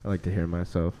I like to hear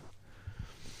myself.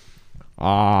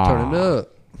 Turn it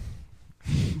up.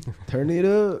 Turn it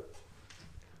up.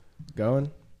 Going.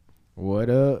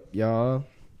 What up, y'all?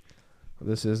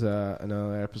 This is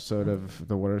another episode of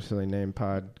the What Are Silly Name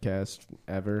podcast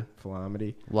ever,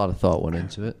 Philomedy. A lot of thought went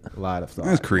into it. A lot of thought.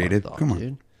 That's creative. Thought, Come on.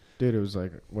 dude. Dude, it was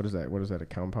like, what is that? What is that, a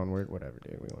compound word? Whatever,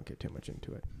 dude. We won't get too much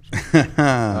into it.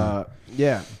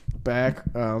 Yeah,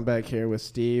 I'm back here with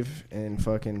Steve and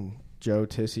fucking Joe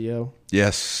Tissio.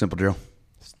 Yes, Simple Joe.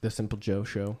 The Simple Joe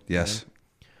Show. Yes.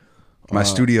 My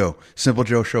studio. Simple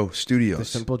Joe Show Studios. The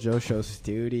Simple Joe Show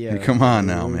studio. Hey, come on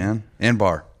now, man. And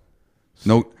bar.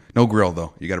 No grill,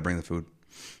 though. You got to bring the food.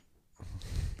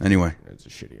 Anyway. It's a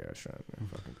shitty restaurant.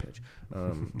 Fucking pitch.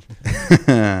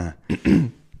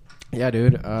 Yeah,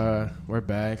 dude. We're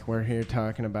back. We're here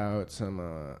talking about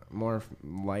some more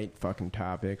light fucking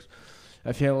topics.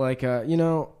 I feel like, I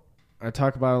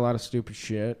talk about a lot of stupid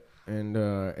shit, and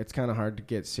it's kind of hard to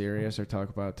get serious or talk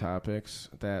about topics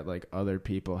that, like, other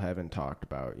people haven't talked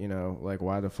about. You know, like,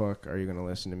 why the fuck are you going to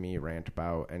listen to me rant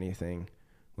about anything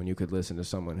when you could listen to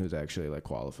someone who's actually, like,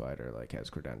 qualified or, like, has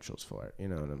credentials for it? You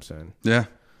know what I'm saying? Yeah.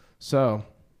 So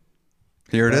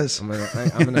Here it is. I'm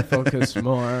gonna focus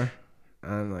more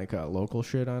on like local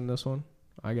shit on this one,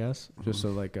 I guess. Just so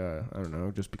like I don't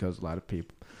know, just because a lot of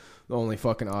people, the only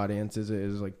fucking audience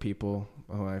is like people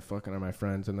who I fucking are my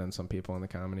friends, and then some people in the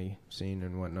comedy scene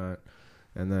and whatnot.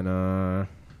 And then I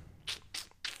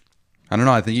don't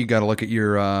know. I think you got to look at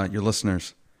your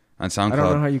listeners on SoundCloud. I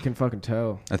don't know how you can fucking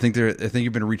tell. I think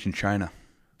you've been reaching China.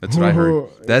 That's what I heard.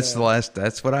 That's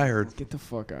That's what I heard. Get the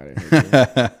fuck out of here,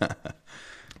 dude.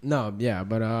 No, yeah,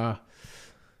 but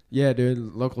yeah, dude,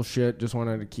 local shit. Just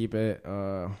wanted to keep it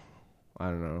I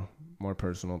don't know, more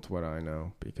personal to what I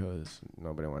know, because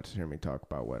nobody wants to hear me talk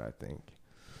about what I think.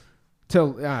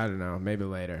 Till I don't know, maybe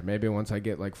later. Maybe once I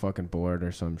get like fucking bored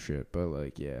or some shit. But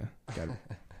like, yeah,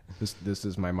 this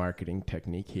is my marketing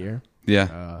technique here.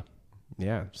 Yeah.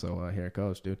 Yeah, so here it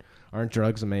goes, dude. Aren't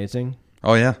drugs amazing?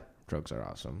 Oh, yeah. Drugs are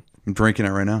awesome. I'm drinking it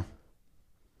right now.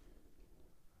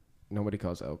 Nobody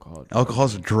calls alcohol drugs.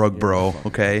 Alcohol's a drug, bro.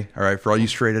 Okay. All right. For all you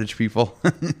straight edge people.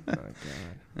 Oh, God.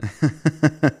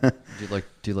 Do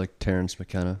you like Terrence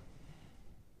McKenna?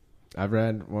 I've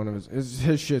read one of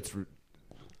his shit's,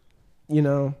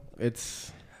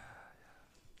 it's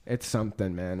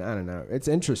something, man. I don't know. It's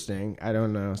interesting. I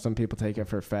don't know. Some people take it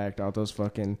for a fact. All those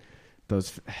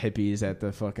hippies at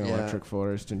the fucking electric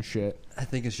forest and shit. I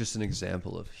think it's just an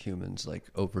example of humans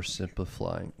like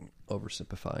oversimplifying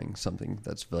something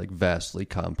that's like vastly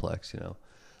complex,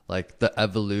 Like the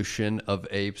evolution of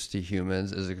apes to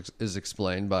humans is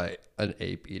explained by an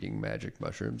ape eating magic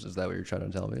mushrooms. Is that what you're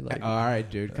trying to tell me? Like, all right,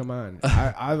 dude, come on.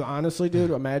 I honestly, dude,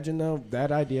 imagine though,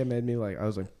 that idea made me like, I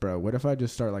was like, bro, what if I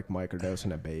just start like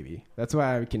microdosing a baby? That's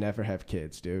why I can never have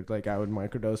kids, dude. Like I would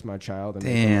microdose my child and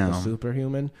make him a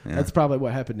superhuman. Yeah. That's probably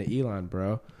what happened to Elon,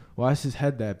 bro. Why is his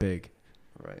head that big?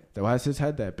 Right. Why is his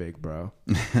head that big, bro?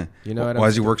 You know what? Why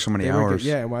does he work so many hours?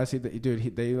 Yeah, and why is he, dude?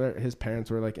 His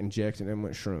parents were like injecting him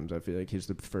with shrooms. I feel like he's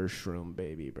the first shroom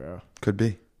baby, bro. Could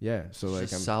be. Yeah. So like,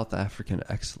 South African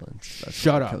excellence. That's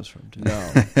shut where up. it comes from, dude.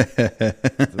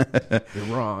 No,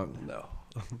 you're wrong. No,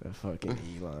 the fucking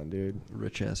Elon, dude.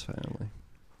 Rich ass family.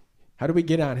 How did we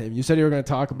get on him? You said you were going to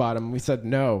talk about him. We said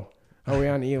no. How are we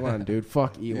on Elon, dude?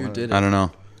 Fuck Elon. You did it. I don't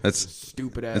know. That's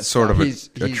stupid ass. It's sort of a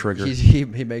trigger. He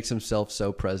makes himself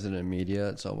so present in media,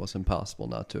 it's almost impossible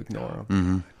not to ignore him.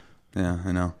 Mm-hmm. Yeah,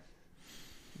 I know.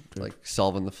 Like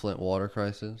solving the Flint water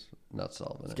crisis, not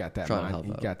solving He's it. got that.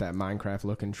 He got that Minecraft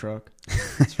looking truck.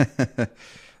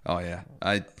 Oh yeah,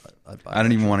 I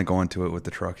don't even want to go into it with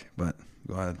the truck, but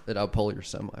go ahead. It outpull your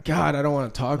semi. God, I don't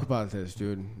want to talk about this,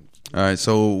 dude. All right,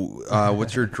 so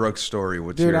what's your drug story?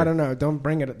 I don't know. Don't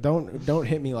bring it. Don't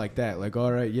hit me like that. Like, all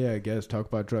right, yeah, I guess talk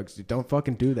about drugs. Dude, don't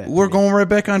fucking do that. We're going right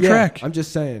back on track. I'm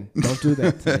just saying, don't do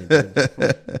that to me,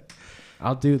 dude.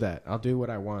 I'll do that. I'll do what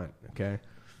I want. Okay.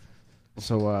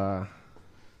 So,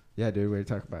 yeah, dude, what are you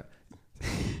talking about?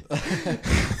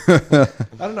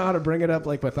 I don't know how to bring it up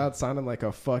like without sounding like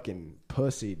a fucking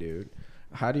pussy, dude.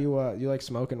 How do you you like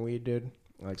smoking weed, dude?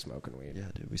 I like smoking weed. Yeah,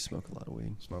 dude, we smoke a lot of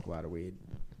weed. Smoke a lot of weed.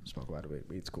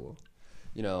 Weed's cool.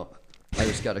 I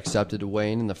just got accepted to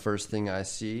Wayne, and the first thing I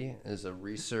see is a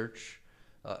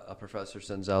professor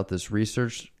sends out this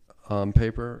research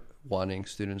paper wanting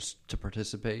students to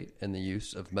participate in the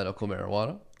use of medical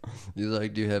marijuana. He's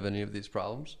like, do you have any of these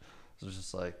problems? So it's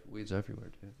just like, weed's everywhere,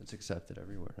 dude. It's accepted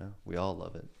everywhere now. We all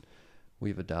love it.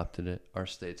 We've adopted it. Our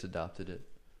state's adopted it.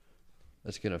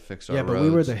 That's gonna fix our Yeah, but roads. we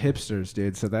were the hipsters,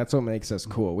 dude. So that's what makes us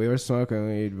cool. We were smoking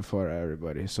weed before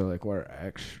everybody, so like we're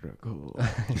extra cool.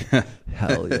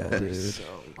 Hell yeah, We're dude. so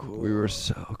cool. We were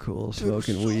so cool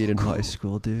smoking weed in high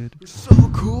school, dude. We're so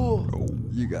cool.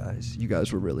 You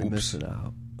guys were really missing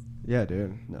out. Yeah,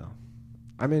 dude. No.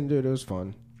 I mean, dude, it was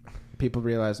fun. People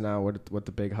realize now what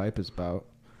the big hype is about.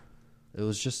 It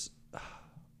was just,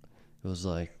 it was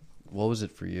like, what was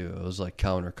it for you? It was like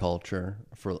counterculture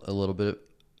for a little bit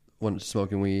when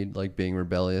smoking weed, like being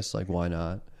rebellious, like why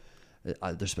not?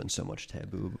 There's been so much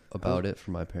taboo about it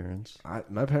for my parents.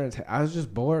 My parents, I was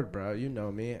just bored, bro. You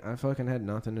know me. I fucking had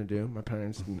nothing to do. My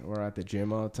parents were at the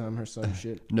gym all the time or some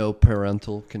shit. No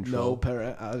parental control. No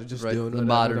parent. I was just Right, doing the whatever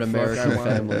modern the fuck American I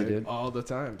wanted, family, dude. all the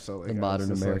time. So like, The I was modern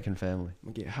just American like, family.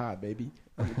 I'm gonna get high, baby.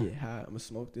 I'm gonna get high. I'm gonna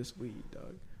smoke this weed,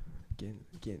 dog.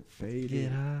 Getting faded.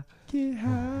 Get high. Get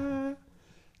high.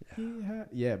 Get high.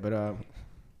 Yeah, but I'm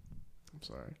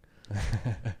sorry.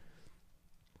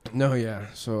 No, yeah.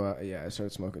 So yeah, I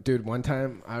started smoking, dude. One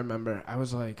time I remember I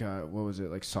was like, what was it,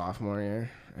 like sophomore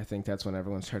year? I think that's when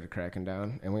everyone started cracking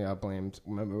down, and we all blamed.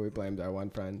 Remember, we blamed our one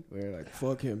friend. We were like,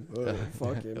 "Fuck him,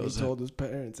 fuck him." He told his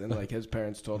parents, and like his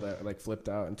parents told that, like flipped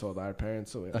out and told our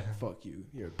parents. So we were like, "Fuck you,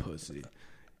 you're a pussy."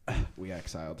 We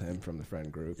exiled him from the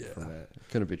friend group from that.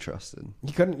 Couldn't be trusted.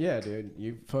 You couldn't, yeah, dude.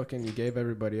 You gave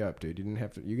everybody up, dude. You didn't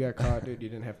have to. You got caught, dude. You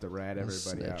didn't have to rat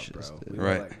everybody out, bro. Snitches, We dude. were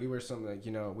Right. like, we were some like,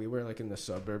 we were like in the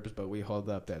suburbs, but we held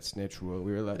up that snitch rule.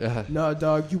 We were like, Yeah. no,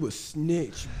 dog, you a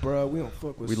snitch, bro. We don't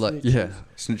fuck with We snitches. like, yeah.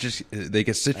 Snitches, they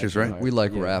get stitches, Actually, right? We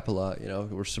like Yeah. rap a lot,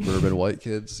 We're suburban white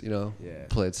kids, Yeah.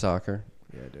 Played soccer.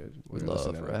 Yeah, dude. We were love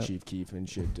listening to, like, rap. Chief Keef and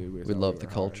shit, dude. We thought love were the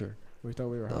hard. culture. We thought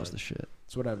we were That hard. was the shit.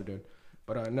 It's whatever, dude.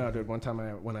 But no, dude. One time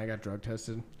when I got drug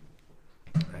tested,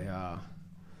 I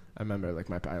remember like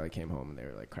I came home and they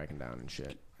were like cracking down and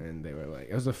shit, and they were like,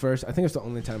 it was the first. I think it's the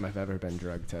only time I've ever been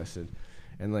drug tested,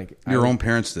 and like Your own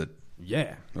parents did.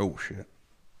 Yeah. Oh shit.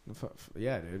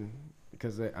 Yeah, dude.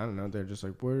 Because I don't know, they're just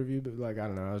like, where have you been? Like, I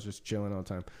don't know. I was just chilling all the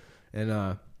time,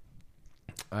 and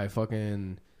I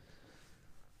fucking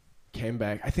came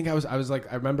back. I think I was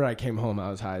like, I remember I came home.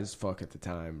 I was high as fuck at the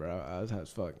time, bro. I was high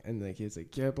as fuck, and like he's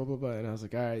like, yeah, blah blah blah, and I was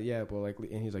like, all right, yeah, well, like,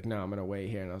 and he's like, no, I'm gonna wait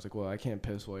here, and I was like, well, I can't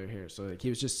piss while you're here. So like, he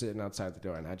was just sitting outside the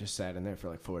door, and I just sat in there for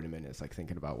like 40 minutes, like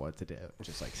thinking about what to do,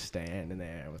 just like standing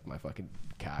there with my fucking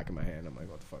cock in my hand. I'm like,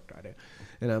 what the fuck do I do?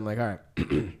 And I'm like, all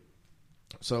right.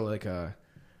 So like I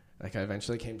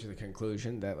eventually came to the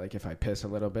conclusion that like if I piss a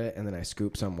little bit and then I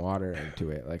scoop some water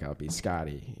into it, like I'll be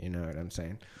Scotty, you know what I'm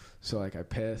saying? So like I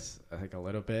piss like a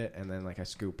little bit and then like I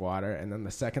scoop water, and then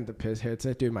the second the piss hits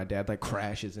it, dude, my dad like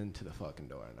crashes into the fucking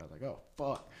door, and I was like, oh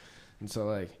fuck. And so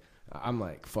like I'm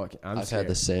like, fuck, I've scared. had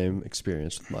the same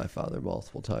experience with my father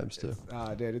multiple times too.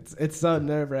 Dude, it's so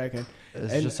nerve wracking.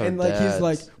 It's And, just our and like he's dads,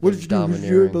 like, what did you do?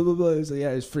 domineering. Blah blah blah. He's like,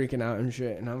 yeah, he's freaking out and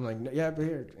shit. And I'm like, yeah, but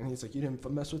here. And he's like, you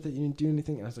didn't mess with it. You didn't do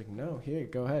anything. And I was like, no, here,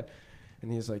 go ahead.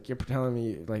 And he's like, you're telling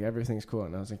me like everything's cool.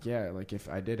 And I was like, yeah, like if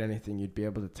I did anything, you'd be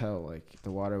able to tell. Like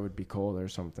the water would be cold or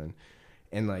something.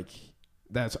 And like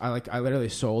I literally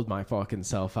sold my fucking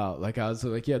self out. Like I was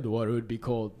like, yeah, the water would be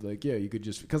cold. Like yeah, you could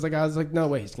just, because like I was like, no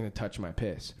way, he's gonna touch my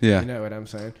piss. Yeah. You know what I'm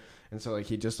saying? And so like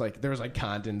he just like, there was like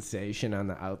condensation on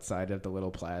the outside of the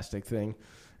little plastic thing.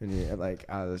 And he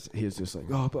was just like,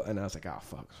 oh, but, and I was like, oh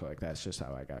fuck. So like that's just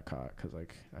how I got caught, because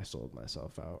like I sold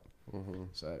myself out. Mm-hmm.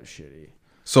 So that was shitty.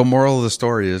 So moral of the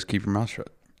story is keep your mouth shut.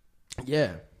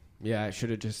 Yeah. Yeah, I should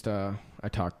have just, I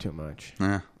talked too much.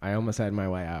 Yeah. I almost had my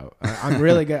way out. I'm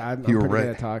really good. I'm You were pretty good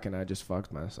right. at talking. I just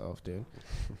fucked myself, dude.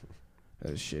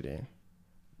 That was shitty.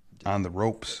 On the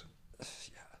ropes.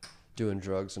 Doing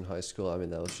drugs in high school, I mean,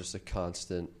 that was just a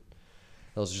constant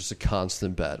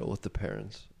battle with the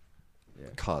parents. Yeah.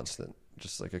 Constant.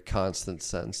 Just like a constant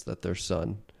sense that their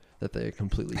son, that they had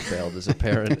completely failed as a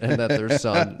parent, and that their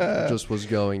son just was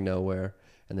going nowhere.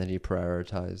 And then he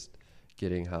prioritized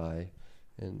getting high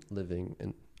and living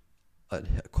in a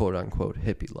quote unquote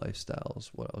hippie lifestyle is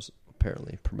what I was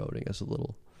apparently promoting as a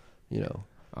little,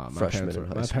 freshman in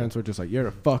high My school. parents were just like, you're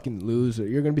a fucking loser.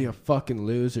 You're going to be a fucking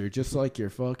loser, just like your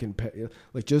fucking,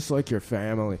 just like your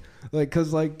family. Like,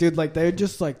 cause like, dude, like they're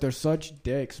just like, th're such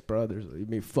dicks, brothers. You'd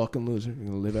be a fucking loser. You're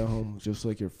going to live at home just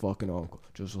like your fucking uncle,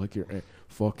 just like your aunt.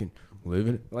 Fucking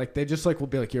living. Like, they just like will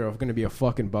be like, you're going to be a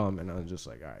fucking bum. And I was just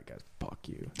like, all right, guys, fuck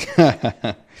you.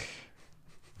 It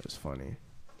was funny.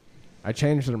 I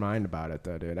changed their mind about it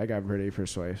though, dude. I got pretty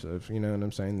persuasive. You know what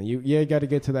I'm saying? You got to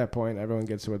get to that point. Everyone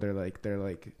gets to where they're like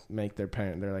make their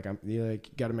parent. They're like, you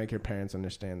got to make your parents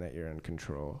understand that you're in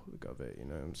control of it. You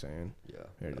know what I'm saying? Yeah.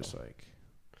 They're just like,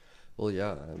 Well,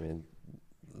 yeah. I mean,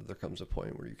 there comes a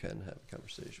point where you can have a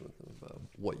conversation with them about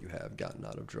what you have gotten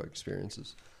out of drug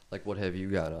experiences. Like, what have you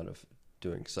gotten out of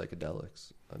doing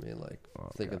psychedelics? I mean, like,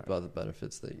 think about the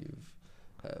benefits that you've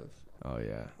have. Oh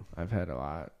yeah, I've had a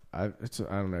lot. I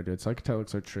don't know, dude.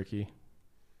 Psychedelics are tricky.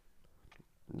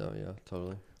 No, yeah,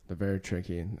 totally. They're very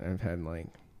tricky. I've had like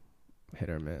hit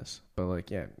or miss, but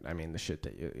like, yeah, I mean, the shit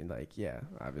that you like, yeah,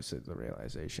 obviously the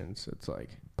realizations. It's like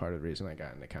part of the reason I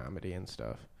got into comedy and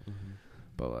stuff. Mm-hmm.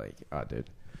 But like, dude,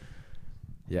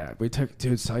 yeah,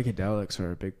 psychedelics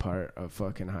were a big part of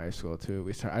fucking high school too.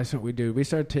 We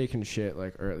started taking shit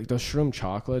like early. Those shroom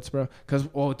chocolates, bro. Cause,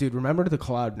 dude, remember the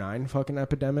Cloud9 fucking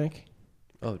epidemic?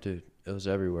 Oh, dude, it was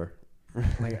everywhere.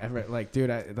 Dude,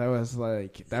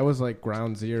 that was like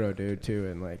ground zero, dude, too,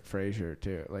 and like Frasier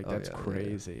too. Like, that's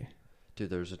crazy. Yeah. Dude,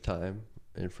 there was a time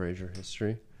in Frasier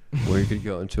history where you could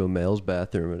go into a male's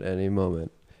bathroom at any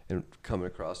moment and come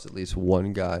across at least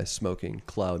one guy smoking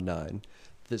Cloud9,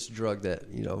 this drug that,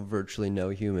 you know, virtually no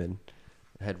human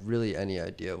had really any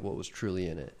idea what was truly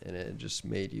in it, and it just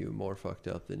made you more fucked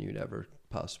up than you'd ever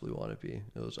possibly want to be.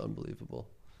 It was unbelievable.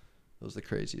 It was the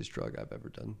craziest drug I've ever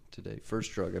done to date.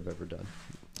 First drug I've ever done.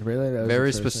 Really? That was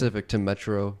very specific to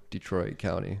Metro Detroit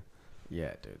County.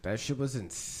 Yeah, dude. That shit was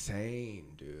insane,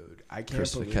 dude. I can't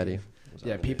Chris believe Ficetti.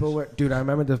 Yeah, people were... Dude, I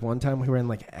remember this one time we were in,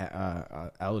 like,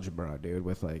 algebra, dude,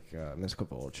 with, like, Miss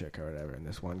Kovalchik or whatever, and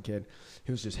this one kid,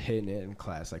 he was just hitting it in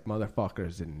class. Like,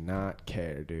 motherfuckers did not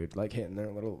care, dude. Like, hitting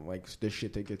their little, like, this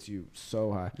shit that gets you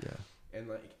so high. Yeah. And,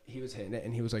 like, he was hitting it,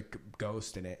 and he was, like,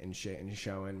 ghosting it and shit, and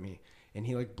showing me. And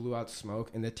he, like, blew out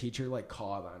smoke, and the teacher, like,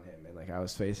 called on him. And, like, I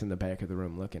was facing the back of the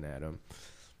room looking at him.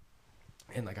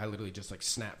 And, like, I literally just, like,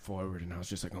 snapped forward, and I was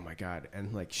just like, oh, my God.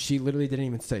 And, like, she literally didn't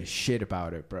even say shit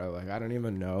about it, bro. Like, I don't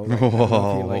even know. Like, I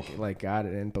don't know if he, like, got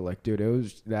it in. But, like, dude,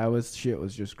 shit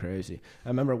was just crazy. I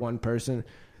remember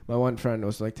my one friend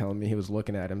was, like, telling me he was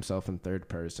looking at himself in third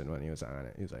person when he was on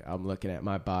it. He was like, I'm looking at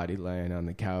my body laying on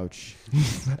the couch.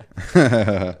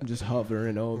 I'm just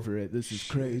hovering over it. This is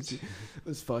crazy. It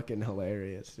was fucking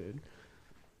hilarious, dude.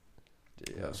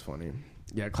 Yeah, it was funny.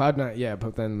 Yeah, Cloud9, yeah,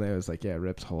 but then there was like,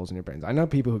 rips holes in your brains. I know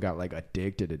people who got like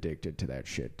addicted to that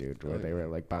shit, dude, where they were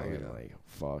like buying like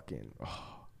fucking,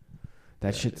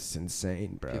 that shit's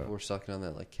insane, bro. People were sucking on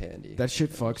that like candy. That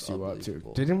shit fucks you up too.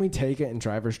 Didn't we take it in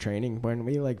driver's training when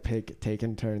we like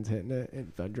taking turns hitting it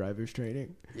in driver's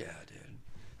training? Yeah, dude.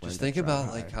 Just think about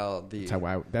like how the...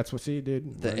 That's what, see,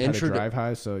 dude. The how to drive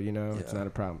high, so you know it's not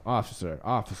a problem. Officer.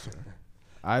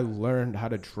 I learned how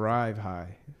to drive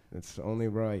high. It's only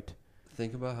right.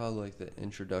 Think about how like the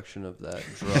introduction of that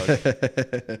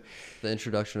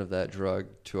drug,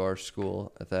 to our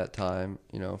school at that time,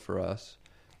 you know, for us,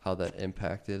 how that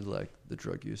impacted like the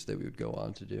drug use that we would go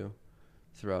on to do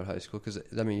throughout high school. Because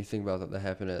I mean, you think about that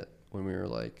happened when we were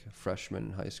like freshmen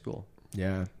in high school.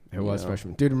 Yeah, it was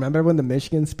freshman. Dude, remember when the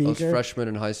Michigan speaker? I was freshman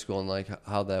in high school, and like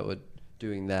how that would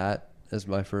doing that as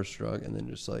my first drug, and then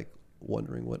just like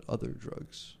wondering what other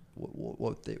drugs.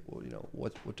 What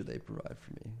do they provide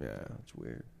for me? Yeah, it's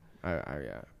weird.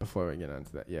 Before we get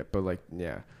into that,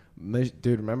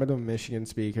 dude, remember the Michigan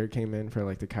speaker came in for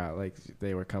like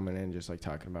they were coming in just like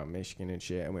talking about Michigan and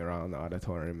shit, and we were all in the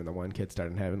auditorium, and the one kid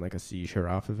started having like a seizure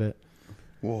off of it.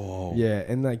 Whoa. Yeah,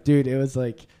 and like, dude, it was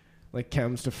like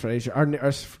chems to Frasier.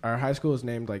 Our high school was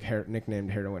named nicknamed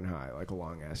Heroin High like a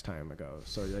long ass time ago.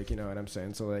 So like, you know what I'm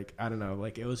saying? So like, I don't know,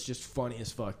 like it was just funny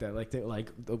as fuck that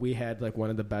we had like one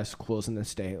of the best schools in the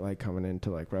state like coming in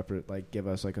to like give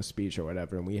us like a speech or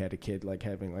whatever, and we had a kid like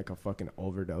having like a fucking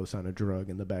overdose on a drug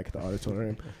in the back of the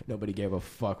auditorium. Nobody gave a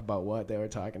fuck about what they were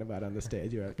talking about on the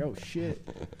stage. You're like, oh shit.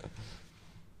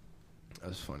 That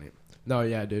was funny. No,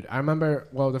 yeah, dude. I remember.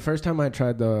 Well, the first time I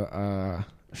tried the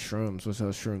shrooms was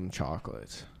those shroom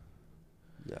chocolates.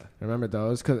 Yeah, I remember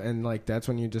those, and like that's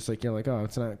when you just like you're like, oh,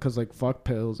 it's not, because like fuck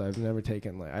pills. I've never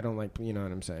taken, like, I don't like, you know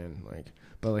what I'm saying, like,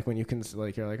 but like when you can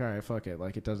like, you're like, all right, fuck it,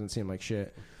 like it doesn't seem like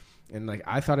shit. And like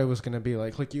I thought it was gonna be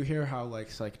like you hear how like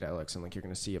psychedelics and like you're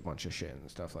gonna see a bunch of shit and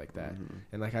stuff like that,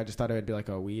 and like I just thought it would be like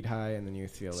a weed high, and then you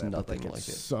feel it's that, nothing but, like, like it's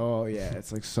it. So yeah,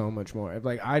 it's like so much more.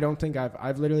 Like I don't think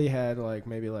I've literally had like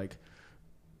maybe like.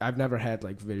 I've never had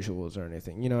like visuals or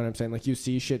anything. You know what I'm saying? Like you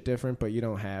see shit different, but you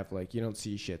don't have like, you don't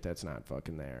see shit that's not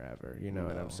fucking there ever. You know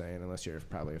what I'm saying? Unless you're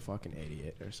probably a fucking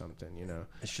idiot or something, you know?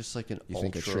 It's just like you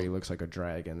think a tree looks like a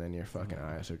dragon, then your fucking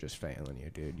eyes are just failing you,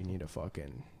 dude. You need to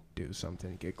fucking do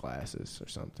something, get glasses or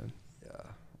something. Yeah.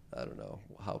 I don't know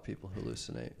how people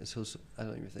hallucinate. I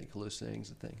don't even think hallucinating is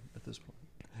a thing at this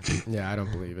point. Yeah, I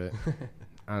don't believe it.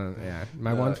 I don't, yeah.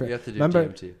 My one friend. You have to do remember,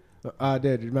 DMT.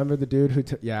 Dude, remember the dude who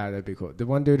took? Yeah, that'd be cool. The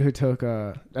one dude who took.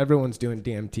 Everyone's doing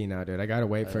DMT now, dude. I gotta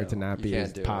wait for it to not be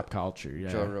as pop culture. Yeah,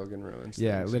 Joe Rogan ruins.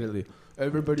 Yeah, things. literally.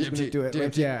 Everybody's DMT, gonna do it.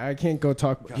 Like, DMT. yeah, I can't go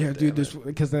talk. God yeah, dude, damn this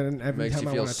because then every Makes time you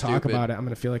I feel want to talk stupid. about it, I'm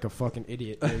gonna feel like a fucking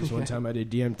idiot. There's one time I did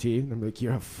DMT, and I'm like,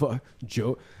 you're a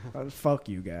Joe. Fuck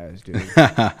you guys, dude.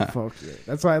 Fuck you.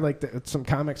 That's why I like some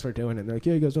comics were doing it. They're like,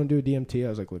 yeah, you guys don't do a DMT. I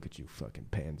was like, look at you, fucking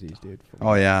pansies, dude.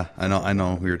 Oh yeah, I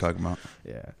know who you're talking about.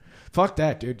 Yeah. Fuck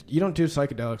that, dude. You don't do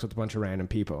psychedelics with a bunch of random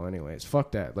people anyways.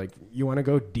 Fuck that. Like, you want to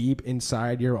go deep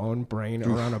inside your own brain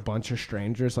around a bunch of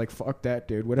strangers? Like, fuck that,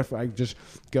 dude. What if I just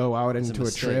go out into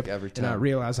a trip and I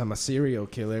realize I'm a serial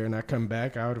killer and I come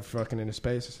back out of fucking into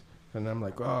space and I'm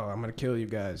like, oh, I'm going to kill you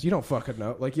guys. You don't fucking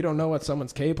know. Like, you don't know what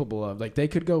someone's capable of. Like, they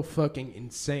could go fucking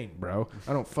insane, bro.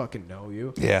 I don't fucking know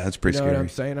you. Yeah, that's pretty You know scary. what I'm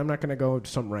saying? I'm not going to go to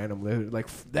some random... Like,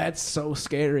 that's so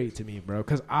scary to me, bro.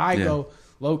 Because I go...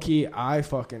 Low key, I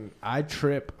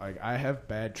trip. Like, I have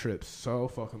bad trips so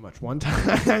fucking much. One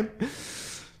time,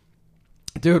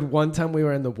 dude, we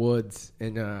were in the woods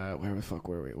in, where the fuck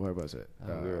were we? Where was it?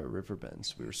 We were at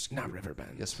Riverbends. We were not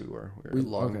Riverbends. Yes, we were. We were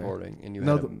longboarding, and you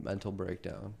had a mental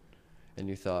breakdown, and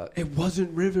you thought it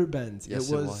wasn't Riverbends. Yes,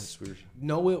 it was.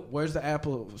 Where's the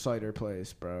apple cider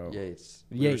place, bro? Yates.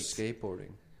 Yates. We were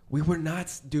skateboarding. We were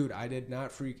not, dude. I did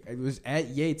not freak. It was at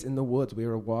Yates in the woods. We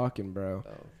were walking, bro. Oh,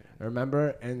 okay. I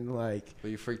remember, and like.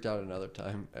 But you freaked out another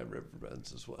time at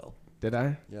Riverbends as well. Did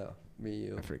I? Yeah, me,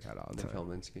 you. I freak out all the Nick time.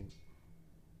 Helminski.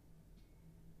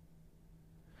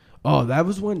 Oh, that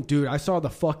was when, dude, I saw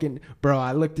the fucking... Bro,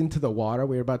 I looked into the water.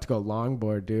 We were about to go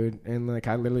longboard, dude. And, like,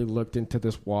 I literally looked into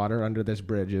this water under this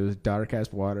bridge. It was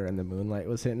dark-ass water, and the moonlight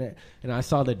was hitting it. And I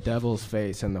saw the devil's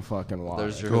face in the fucking water.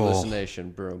 There's your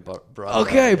hallucination, bro.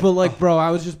 Okay, but, like, bro,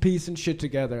 I was just piecing shit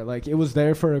together. Like, it was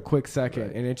there for a quick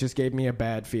second, and it just gave me a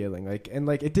bad feeling. Like, and,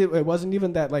 like, it wasn't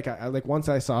even that, like, like, once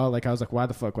I saw, like, I was like, why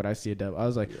the fuck would I see a devil? I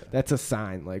was like, that's a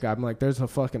sign. Like, I'm like, there's a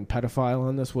fucking pedophile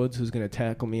in this woods who's gonna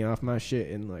tackle me off my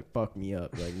shit and, like, fuck me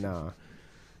up. Like,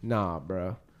 nah,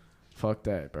 bro. Fuck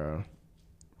that, bro.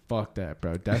 Death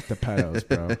to pedos,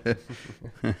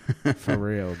 bro. For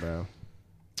real, bro.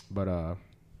 But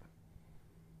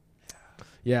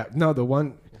yeah, no, the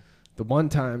one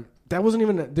time that wasn't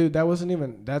even, dude. I was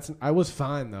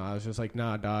fine though. I was just like,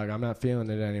 nah, dog, I'm not feeling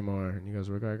it anymore. And you guys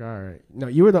were like, all right. No,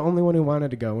 you were the only one who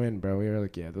wanted to go in, bro. We were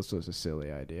like, yeah, this was a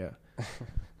silly idea.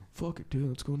 Fuck it, dude.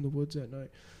 Let's go in the woods at night.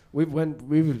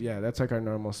 Yeah, that's like our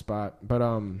normal spot. But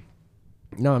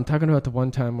no, I'm talking about the one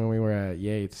time when we were at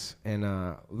Yates,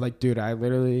 and like, dude, I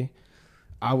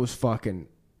was fucking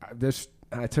this.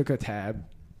 I took a tab,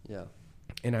 yeah,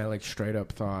 and I like straight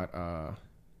up thought.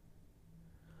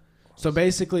 So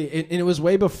basically, it was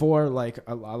way before like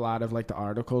a lot of like the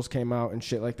articles came out and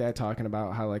shit like that, talking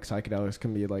about how like psychedelics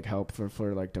can be like helpful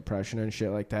for like depression and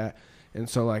shit like that. And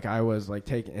so like I was like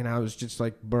and I was just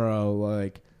like, bro,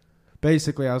 like.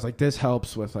 Basically, I was like, this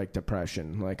helps with, like,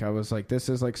 depression. Like, I was like, this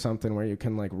is, like, something where you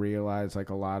can, like, realize, like,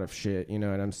 a lot of shit, you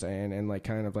know what I'm saying? And, like,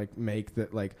 kind of, like,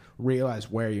 realize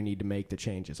where you need to make the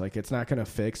changes. Like, it's not going to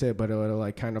fix it, but it'll,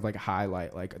 like, kind of, like,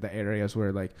 highlight, like, the areas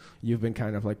where, like, you've been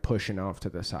kind of, like, pushing off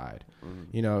to the side,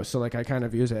 you know? So, like, I kind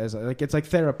of use it as, like, it's, like,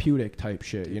 therapeutic type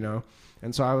shit, you know?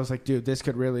 And so I was like, dude, this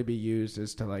could really be used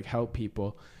as to, like, help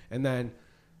people. And then...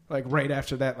 like, right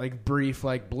after that, like, brief,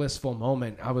 like, blissful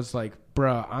moment, I was like,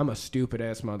 bruh, I'm a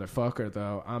stupid-ass motherfucker,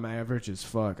 though. I'm average as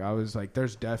fuck. I was like,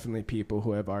 there's definitely people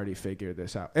who have already figured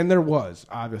this out. And there was,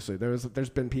 obviously. There's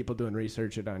been people doing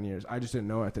research it on years. I just didn't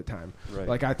know at the time. Right.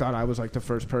 Like, I thought I was, like, the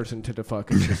first person to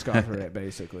fucking discover it,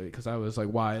 basically. Because I was like,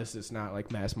 why is this not,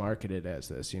 like, mass-marketed as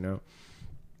this, you know?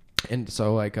 And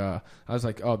so, like, I was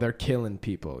like, oh, they're killing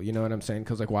people. You know what I'm saying?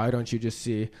 Because, like, why don't you just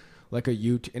see... like a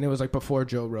YouTube, and it was like before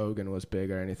Joe Rogan was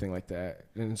big or anything like that.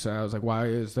 And so I was like, why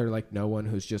is there like no one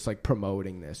who's just like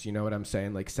promoting this? You know what I'm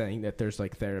saying? Like saying that there's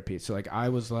like therapy. So like I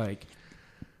was like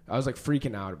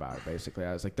freaking out about it basically.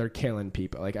 I was like, they're killing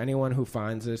people. Like anyone who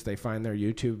finds this, they find their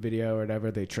YouTube video or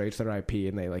whatever, they trace their IP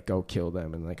and they like go kill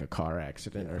them in like a car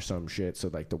accident or some shit. So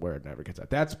like the word never gets out.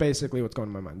 That's basically what's going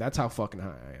in my mind. That's how fucking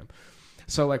high I am.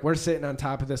 So, like, we're sitting on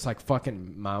top of this, like,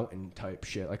 fucking mountain type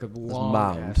shit. Like, a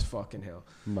long-ass fucking hill.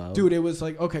 Dude, it was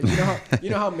like, okay, you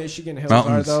know how Michigan hills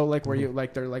are, though? Like, where you,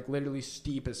 like, they're, like, literally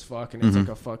steep as fuck, and it's, like,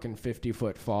 a fucking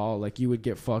 50-foot fall. Like, you would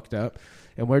get fucked up.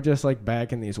 And we're just, like,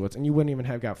 back in these woods. And you wouldn't even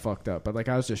have got fucked up. But, like,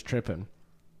 I was just tripping.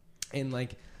 And,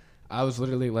 like, I was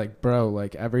literally like, bro,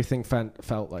 like, everything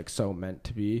felt, like, so meant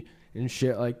to be. And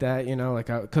shit like that, you know, like,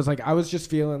 cause like I was just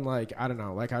feeling like, I don't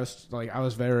know, like I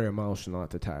was very emotional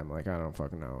at the time, like I don't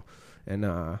fucking know, and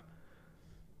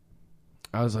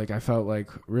I was like, I felt like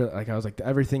really, like I was like,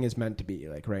 everything is meant to be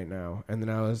like right now. And then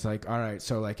I was like, all right,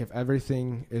 so like if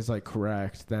everything is like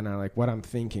correct, then I like what I'm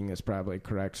thinking is probably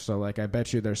correct. So like I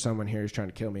bet you there's someone here who's trying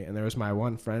to kill me. And there was my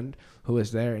one friend who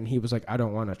was there, and he was like, I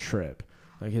don't want to trip.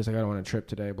 Like he's like, I don't want to trip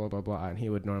today, blah blah blah. And he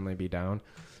would normally be down.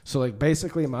 So like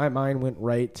basically my mind went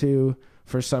right to,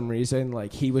 for some reason,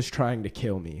 like he was trying to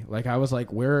kill me. Like I was like,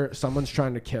 someone's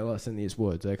trying to kill us in these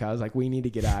woods. Like I was like, we need to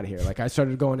get out of here. Like I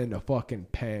started going into fucking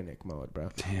panic mode, bro.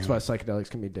 Damn. That's why psychedelics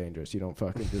can be dangerous. You don't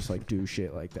fucking just like do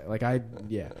shit like that. Like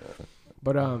yeah.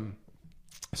 But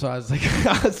so I was like,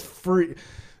 I was free.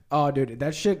 Oh, dude,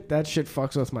 that shit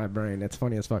fucks with my brain. It's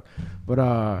funny as fuck. But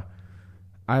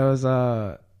I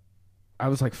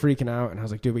was like freaking out, and I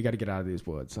was like, dude, we got to get out of these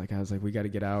woods. Like I was like, we got to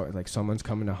get out. And, like someone's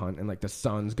coming to hunt, and like the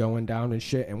sun's going down and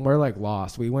shit, and we're like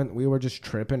lost. We were just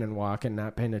tripping and walking,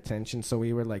 not paying attention. So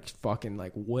we were like fucking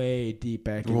like way deep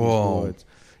back in these woods.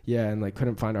 Yeah, and like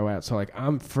couldn't find our way out. So like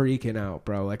I'm freaking out,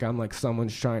 bro. Like I'm like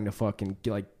someone's trying to fucking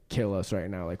like kill us right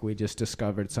now. Like we just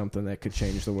discovered something that could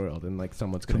change the world, and like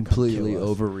someone's gonna completely come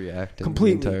kill us. overreacting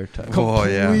Completely. the entire time.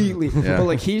 Completely. Yeah. But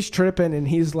like he's tripping, and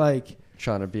he's like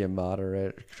Trying to be a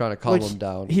moderate, trying to calm him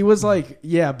down. He was like,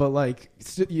 yeah, but like,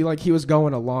 he was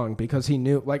going along because he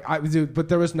knew, like, but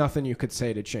there was nothing you could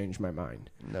say to change my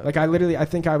mind. No. Like, I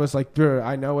think I was like,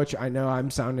 I know I'm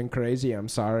sounding crazy. I'm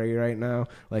sorry right now.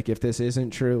 Like, if this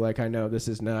isn't true, like, I know this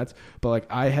is nuts, but like,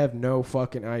 I have no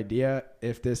fucking idea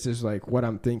if this is like what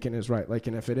I'm thinking is right. Like,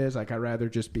 and if it is, like, I'd rather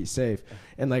just be safe.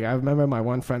 And like, I remember my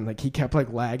one friend, like, he kept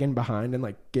like lagging behind and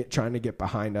like trying to get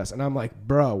behind us. And I'm like,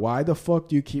 bro, why the fuck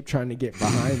do you keep trying to get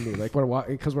behind me? Like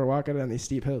because we're walking down these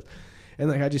steep hills. And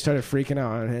like I just started freaking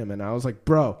out on him, and I was like,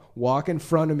 bro, walk in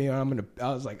front of me, or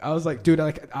I was like, dude,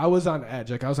 like I was on edge.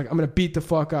 Like I was like, I'm gonna beat the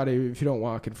fuck out of you if you don't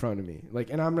walk in front of me.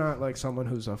 Like, and I'm not like someone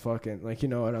who's a fucking, like, you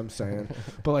know what I'm saying.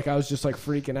 But like I was just like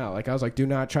freaking out. Like I was like, do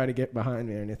not try to get behind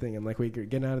me or anything. And like we were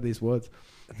getting out of these woods.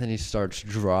 And then he starts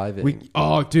driving.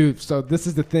 Oh, dude. So this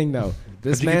is the thing, though.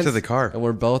 How'd you get to the car? And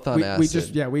we're both on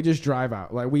acid. We just drive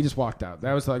out. Like we just walked out.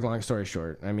 That was like long story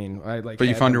short. I mean, But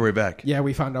you found your way back. Yeah,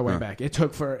 we found our way back. It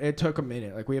took a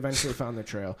minute. Like we eventually found the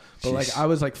trail. But like I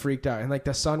was like freaked out, and like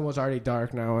the sun was already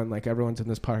dark now, and like everyone's in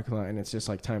this parking lot, and it's just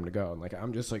like time to go. And like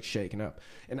I'm just like shaking up,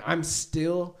 and I'm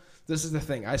still. This is the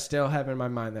thing. I still have in my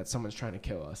mind that someone's trying to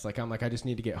kill us. Like I'm like I just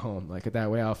need to get home. Like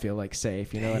that way I'll feel like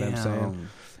safe. You know what I'm saying?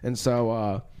 And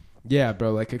so. Yeah,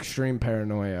 bro, like extreme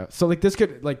paranoia. So like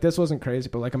this wasn't crazy,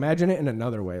 but like imagine it in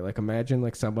another way. Like imagine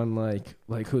like someone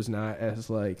like who's not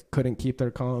as like couldn't keep their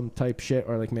calm type shit,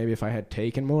 or like maybe if I had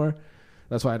taken more.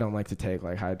 That's why I don't like to take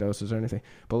like high doses or anything.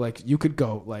 But like you could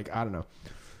go like I don't know.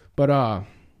 But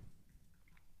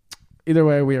either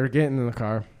way, we were getting in the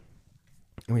car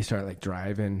and we start like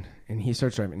driving, and he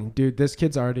starts driving. And dude, this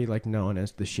kid's already like known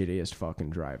as the shittiest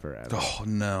fucking driver ever. Oh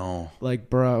no.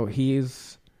 Like bro,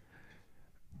 he's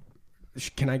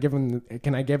Can I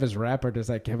give his rap, or does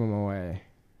that give him away?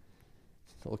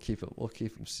 We'll keep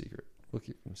him secret.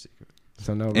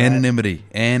 So no rap. Anonymity.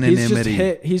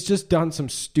 He's just done some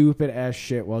stupid ass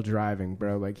shit while driving,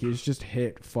 bro. Like he's just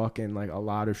hit fucking like a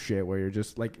lot of shit where you're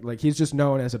just like he's just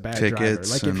known as a bad driver.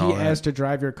 Like if he asked to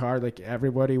drive your car, like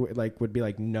everybody would be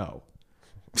like no.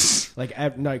 Like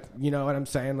you know what I'm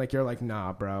saying? Like you're like,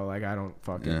 nah, bro. Like I don't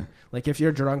fucking like if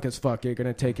you're drunk as fuck, you're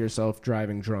gonna take yourself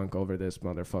driving drunk over this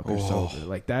motherfucker sober.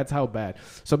 Like that's how bad.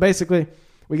 So basically,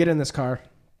 we get in this car,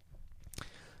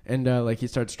 and like he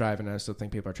starts driving, and I still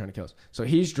think people are trying to kill us. So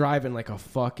he's driving like a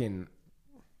fucking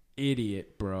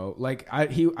idiot, bro. Like I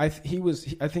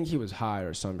think he was high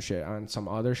or some shit on some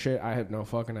other shit. I have no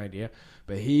fucking idea.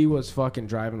 But he was fucking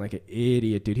driving like an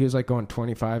idiot, dude. He was like going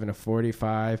 25 and a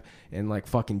 45 and like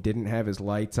fucking didn't have his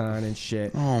lights on and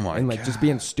shit. Oh my god. And like just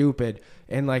being stupid.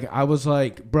 And like I was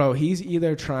like, bro, he's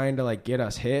either trying to like get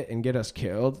us hit and get us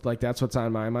killed. Like that's what's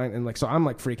on my mind. And like so I'm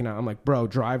like freaking out. I'm like, bro,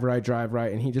 drive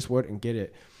right. And he just wouldn't get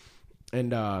it.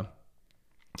 And I'm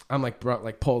like, bro,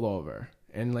 like pull over.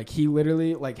 And like he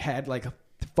literally like had like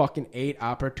fucking 8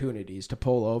 opportunities to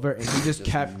pull over, and he just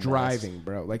kept driving,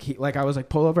 bro. Like I was like,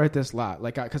 pull over at this lot,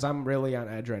 like because I'm really on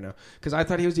edge right now, because I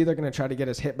thought he was either gonna try to get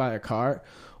us hit by a car,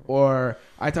 or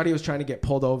I thought he was trying to get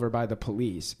pulled over by the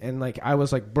police. And like I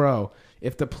was like, bro,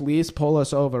 if the police pull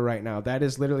us over right now, that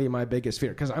is literally my biggest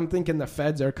fear, because I'm thinking the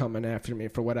feds are coming after me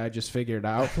for what I just figured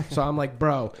out. So I'm like,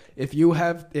 bro, if you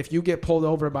get pulled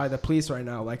over by the police right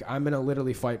now, like I'm gonna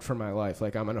literally fight for my life.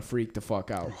 Like I'm gonna freak the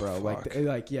fuck out, bro. Like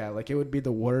it would be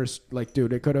the worst. Like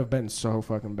dude, it could have been so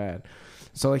fucking bad.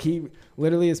 So like he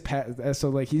literally is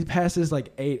he passes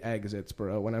like 8 exits,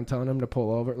 bro, when I'm telling him to pull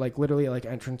over, like literally like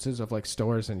entrances of like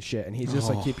stores and shit, and he's just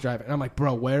like keep driving, and I'm like,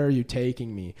 bro, where are you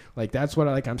taking me? Like that's what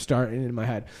I'm starting in my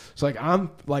head. So like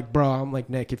I'm like, bro, I'm like,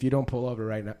 Nick, if you don't pull over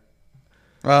right now,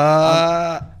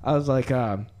 Uh, I was like,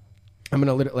 I'm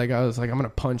gonna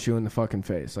punch you in the fucking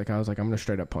face. Like I was like, I'm gonna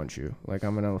straight up punch you. Like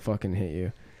I'm gonna fucking hit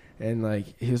you. And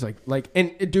like he was like,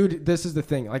 and dude, this is the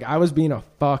thing. Like I was being a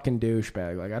fucking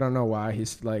douchebag. Like I don't know why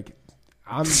he's like,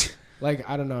 I'm like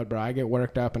I don't know, bro. I get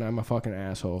worked up and I'm a fucking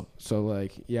asshole. So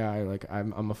like yeah,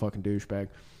 I'm a fucking douchebag.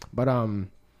 But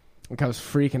like I was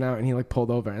freaking out and he like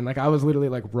pulled over and like I was literally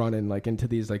like running like into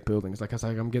these like buildings. Like I was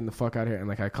like, I'm getting the fuck out of here. And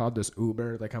like I called this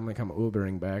Uber. Like I'm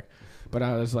Ubering back. But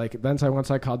I was like,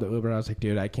 once I called the Uber, I was like,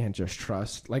 dude, I can't just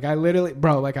trust. Like I literally,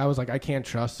 bro, like I was like, I can't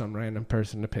trust some random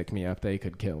person to pick me up. They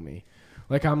could kill me.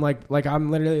 I'm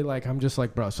literally like, I'm just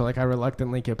like, bro. So like I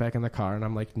reluctantly get back in the car and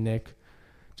I'm like, Nick,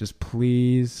 just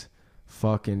please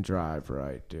fucking drive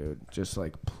right, dude. Just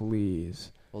like,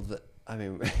 please. Well, I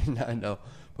mean, I know,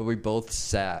 but we both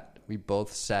sat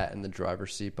in the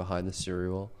driver's seat behind the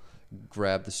steering wheel,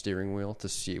 grabbed the steering wheel to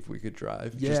see if we could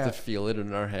drive, just to feel it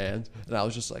in our hands. And I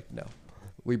was just like, no.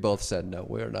 We both said no.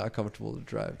 We are not comfortable to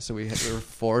drive, so we were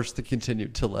forced to continue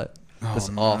to let this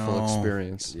awful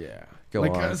experience go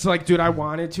on. It's like, dude, I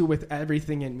wanted to with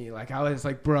everything in me. Like I was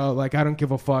like, bro, like I don't give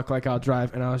a fuck. Like I'll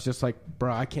drive, and I was just like,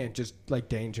 bro, I can't just like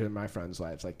danger my friends'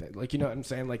 lives like that. Like you know what I'm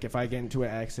saying? Like if I get into an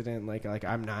accident, like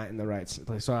I'm not in the right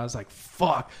place. So I was like,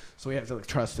 fuck. So we have to like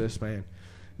trust this man.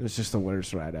 It was just the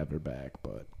worst ride ever back,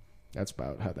 but. That's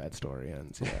about how that story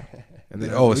ends, yeah. And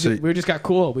then we just got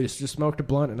cool. We just smoked a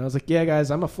blunt, and I was like, yeah, guys,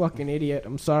 I'm a fucking idiot.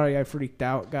 I'm sorry I freaked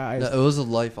out, guys. No, it was a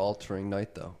life-altering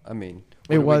night, though. I mean,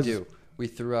 what did we do? We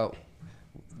threw out...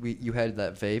 You had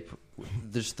that vape.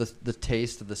 There's the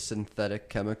taste of the synthetic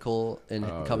chemical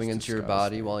coming into your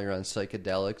body while you're on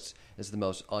psychedelics is the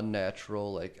most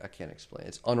unnatural, like, I can't explain.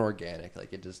 It's unorganic.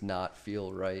 Like, it does not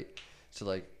feel right. So,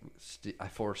 like, I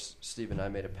forced... Steve and I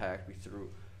made a pact. We threw...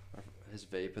 his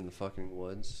vape in the fucking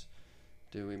woods.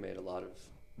 Dude, we made a lot of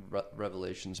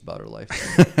revelations about our life.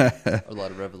 A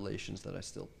lot of revelations that I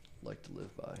still like to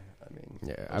live by. I mean,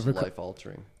 yeah, it was life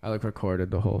altering. I like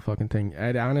recorded the whole fucking thing.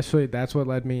 And honestly, that's what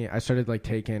led me. I started,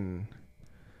 and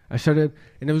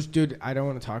it was, dude, I don't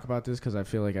want to talk about this because I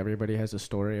feel like everybody has a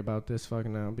story about this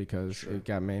fucking now because it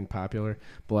got made popular.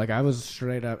 But like, I was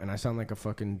straight up, and I sound like a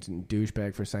fucking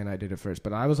douchebag for saying I did it first,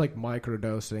 but I was like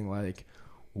microdosing, like,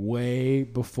 way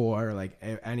before like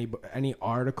any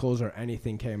articles or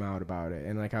anything came out about it,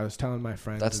 and like I was telling my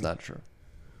friends. That's not true.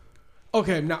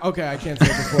 Okay, I can't say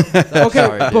before.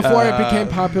 Before it became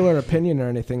popular opinion or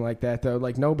anything like that, though.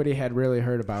 Like nobody had really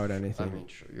heard about anything. I mean,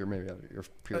 sure, you're maybe out of your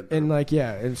peer group. And like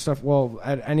and stuff. Well,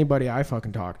 anybody I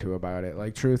fucking talked to about it,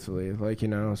 like truthfully, like you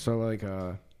know, so like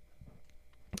I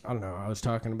don't know. I was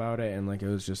talking about it, and like it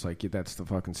was just like that's the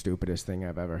fucking stupidest thing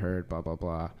I've ever heard. Blah blah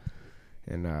blah,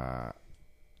 and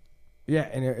yeah,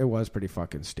 and it was pretty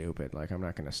fucking stupid. Like, I'm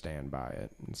not going to stand by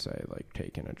it and say, like,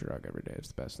 taking a drug every day is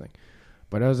the best thing.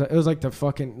 But it was like the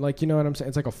fucking, like, you know what I'm saying?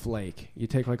 It's like a flake. You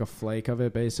take, like, a flake of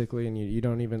it, basically, and you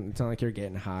don't even, it's not like you're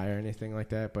getting high or anything like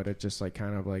that, but it just, like,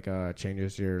 kind of, like,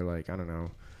 changes your, like, I don't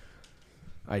know,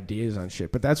 ideas on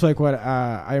shit. But that's, like, what,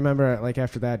 I remember, like,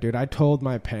 after that, dude, I told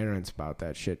my parents about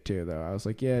that shit, too, though. I was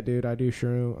like, yeah, dude, I do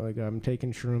shrooms. Like, I'm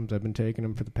taking shrooms. I've been taking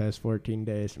them for the past 14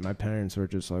 days. And my parents were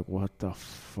just like, what the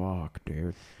fuck,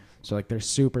 dude? So, like, they're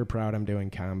super proud I'm doing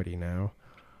comedy now.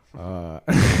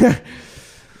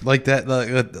 Like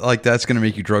that's gonna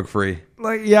make you drug free.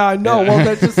 Like, yeah, I know. Well,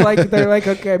 they're just like, they're like,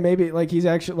 okay, maybe like he's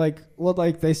actually like, well,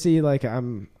 like they see like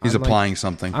he's applying like,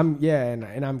 something.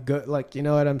 And I'm good. Like, you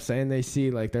know what I'm saying? They see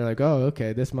like, they're like, oh,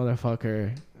 okay, this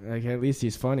motherfucker, like at least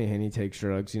he's funny and he takes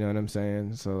drugs. You know what I'm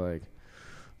saying? So like,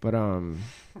 but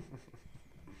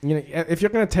you know, if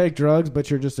you're gonna take drugs, but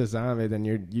you're just a zombie, then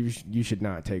you should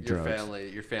not take drugs.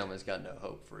 Your family's got no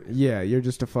hope for you. Yeah, you're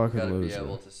just a fucking you gotta loser. be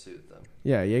able to suit them.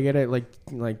 Yeah, you gotta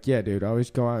like yeah, dude. Always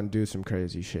go out and do some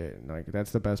crazy shit. Like that's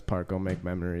the best part. Go make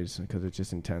memories because it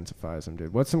just intensifies them,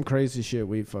 dude. What's some crazy shit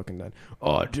we've fucking done?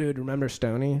 Oh, dude, remember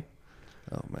Stoney?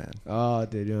 Oh man. Oh,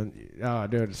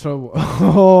 dude.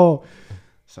 So,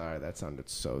 sorry, that sounded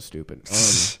so stupid.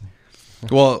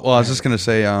 Well, I was just gonna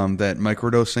say that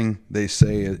microdosing they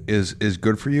say is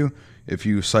good for you if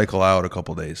you cycle out a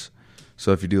couple days.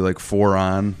 So if you do like 4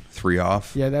 on, 3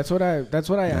 off. Yeah, that's what I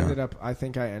ended up. I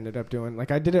think I ended up doing.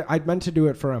 Like I did it. I meant to do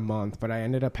it for a month, but I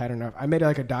ended up had enough. I made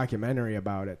like a documentary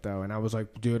about it though, and I was like,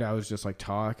 dude, I was just like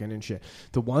talking and shit.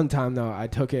 The one time though, I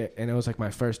took it, and it was like my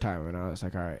first time, and I was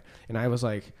like, all right, and I was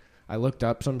like, I looked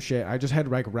up some shit. I just had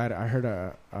like read. I heard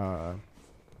it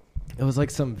was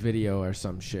like some video or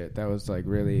some shit that was like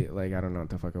really like I don't know what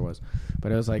the fuck it was,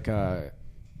 but it was like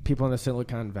people in the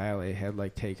Silicon Valley had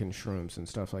like taken shrooms and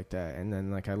stuff like that, and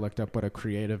then like I looked up what a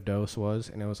creative dose was,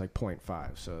 and it was like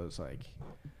 0.5, so it was like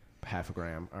half a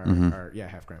gram or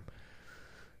half gram.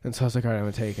 And so I was like, all right, I'm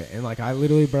gonna take it. And like I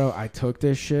literally, bro, I took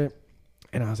this shit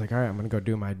and I was like, all right, I'm gonna go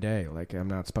do my day. Like I'm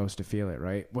not supposed to feel it,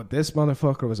 right? But this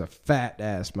motherfucker was a fat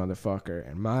ass motherfucker,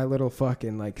 and my little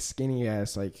fucking like skinny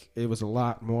ass, like it was a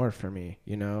lot more for me,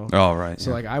 you know? Oh, right.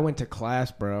 So like I went to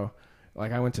class, bro.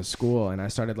 Like I went to school and I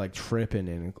started like tripping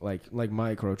and like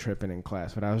micro tripping in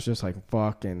class, but I was just like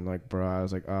fucking like, bro, I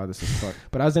was like, oh, this is fuck.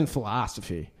 But I was in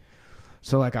philosophy.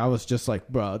 So like I was just like,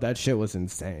 bro, that shit was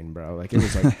insane, bro. Like it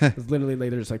was like it was literally like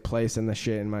there's like placing the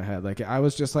shit in my head. Like I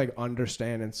was just like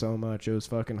understanding so much. It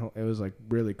was like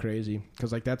really crazy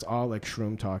because like that's all like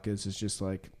shroom talk is just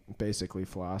like basically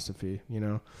philosophy, you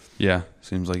know? Yeah,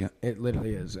 seems like it. It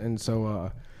literally is. And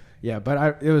so yeah,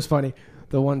 but it was funny.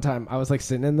 The one time I was like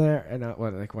sitting in there and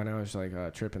when I was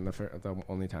like tripping the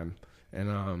only time,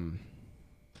 and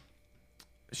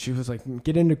she was like,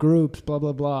 get into groups, blah,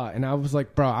 blah, blah. And I was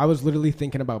like, bro, I was literally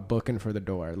thinking about booking for the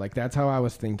door. Like, that's how I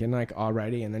was thinking, like,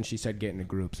 already. And then she said, get into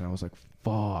groups. And I was like,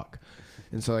 fuck.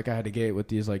 And so, like, I had to get with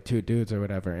these, like, 2 dudes or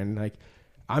whatever. And, like,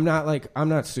 I'm not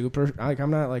a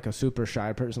super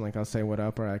shy person. Like, I'll say what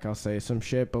up or, like, I'll say some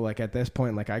shit. But, like, at this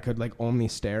point, like, I could, like, only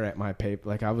stare at my paper.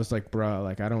 Like, I was like, bro,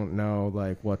 like, I don't know,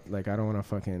 like, what, like, I don't want to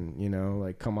fucking, you know,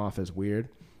 like, come off as weird.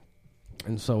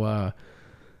 And so, I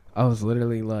was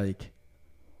literally like,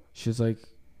 she's like,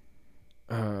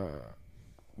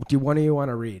 do one of you want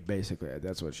to read? Basically,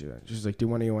 that's what she said. She's like, do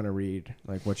one of you want to read?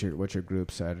 Like, what your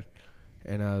group said?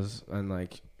 And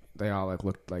like, they all like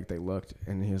looked like they looked,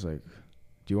 and he was like,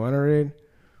 do you want to read?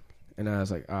 And I was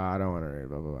like, oh, I don't want to read,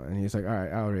 blah, blah, blah. And he's like, all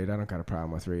right, I'll read. I don't got a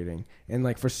problem with reading. And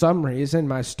like, for some reason,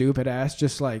 my stupid ass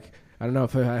just like, I don't know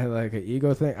if I had like an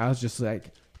ego thing. I was just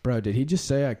like, bro, did he just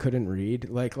say I couldn't read?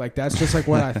 Like that's just like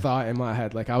what I thought in my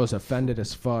head. Like I was offended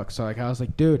as fuck. So like I was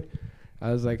like, dude,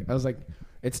 I was like,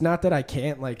 it's not that I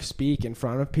can't like speak in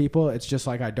front of people. It's just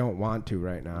like I don't want to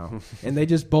right now. And they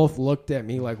just both looked at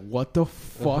me like, what the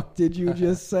fuck did you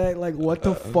just say? Like what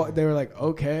the fuck? They were like,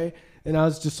 okay. And I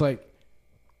was just like,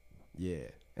 yeah.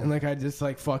 And like I just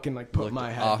like fucking like put my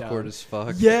head down. Awkward as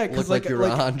fuck. Yeah, because like you're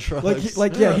on drugs.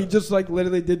 He just like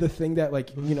literally did the thing that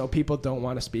like, you know, people don't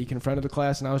want to speak in front of the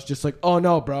class, and I was just like, oh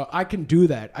no, bro, I can do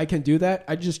that. I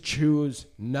just choose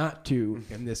not to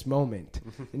in this moment.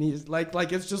 And he's like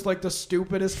it's just like the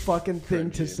stupidest fucking thing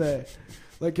to say.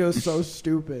 Like it was so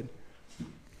stupid.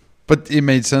 But it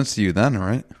made sense to you then,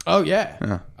 right? Oh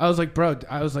yeah. I was like, bro,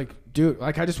 dude,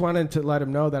 like I just wanted to let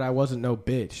him know that I wasn't no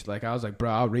bitch. Like I was like, bro,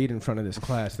 I'll read in front of this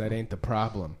class. That ain't the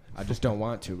problem. I just don't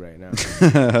want to right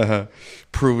now.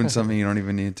 Proving something you don't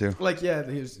even need to. Like, yeah,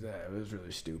 it was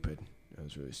really stupid.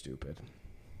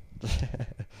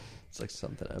 It's like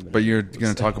something I'm. But you're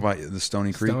going to talk about the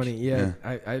Stony Creek? Stony, yeah.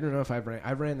 I don't know if I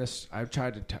ran this. I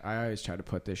always try to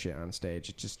put this shit on stage.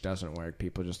 It just doesn't work.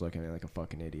 People just look at me like a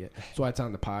fucking idiot. That's why it's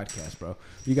on the podcast, bro.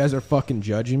 You guys are fucking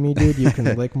judging me, dude. You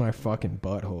can lick my fucking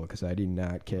butthole because I do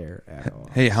not care at all.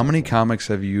 Hey, how many comics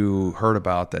have you heard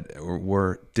about that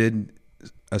did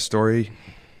a story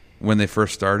when they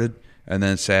first started and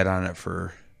then sat on it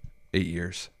for 8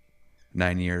 years,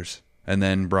 9 years, and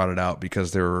then brought it out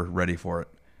because they were ready for it?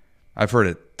 I've heard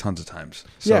it tons of times.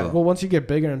 So. Yeah, well, once you get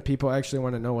bigger and people actually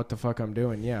want to know what the fuck I'm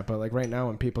doing, yeah. But like right now,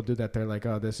 when people do that, they're like,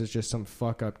 "Oh, this is just some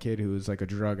fuck up kid who's like a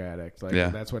drug addict." Like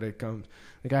that's what it comes.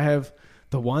 Like I have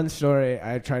the one story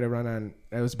I try to run on.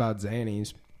 It was about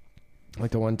Xannies.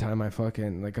 Like the one time I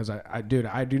fucking like, cause I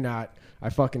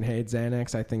fucking hate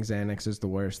Xanax. I think Xanax is the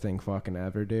worst thing fucking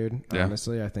ever, dude. Yeah.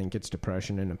 Honestly, I think it's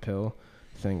depression in a pill.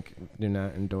 Do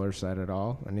not endorse that at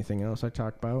all. Anything else I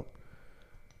talk about?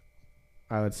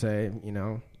 I would say, you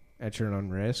know, at your own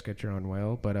risk, at your own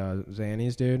will. But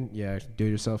Xannies, dude, yeah, do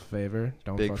yourself a favor.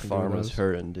 Don't Big fucking Pharma's do those.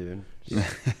 hurting, dude.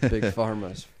 Big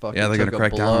Pharma's fucking yeah, they gotta took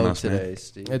crack a down on blow us, today, man.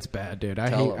 Steve. It's bad, dude.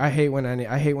 I hate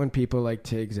when people like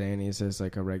take Xannies as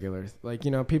like a regular, like,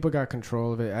 you know, people got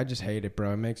control of it. I just hate it,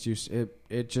 bro. It makes you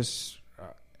it just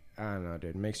I don't know,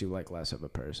 dude. It makes you like less of a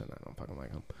person. I don't fucking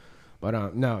like them.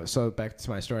 But no. So back to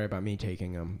my story about me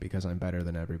taking them because I'm better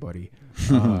than everybody.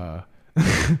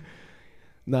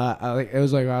 Nah, it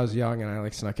was like I was young and I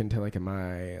like snuck into like in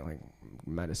my like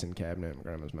medicine cabinet, my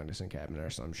grandma's medicine cabinet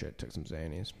or some shit. Took some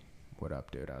Xannies. What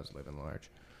up, dude? I was living large.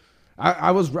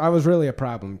 I was really a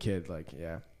problem kid, like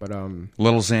yeah. But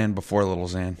Little Xan before Little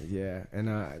Xan. yeah, and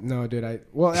no, dude. I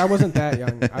wasn't that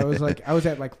young. I was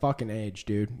at like fucking age,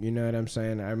 dude. You know what I'm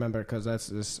saying? I remember because that's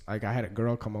this like I had a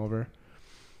girl come over,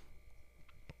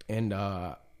 and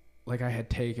like I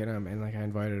had taken him and like I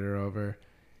invited her over,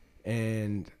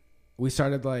 and we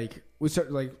started like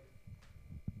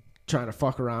trying to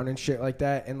fuck around and shit like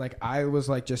that. And like I was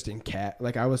like just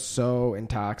like I was so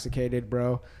intoxicated,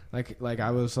 bro. Like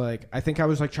I was like, I think I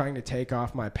was like trying to take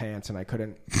off my pants and I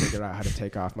couldn't figure out how to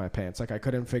take off my pants. Like I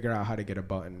couldn't figure out how to get a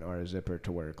button or a zipper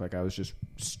to work. Like I was just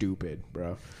stupid,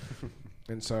 bro.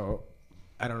 And so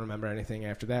I don't remember anything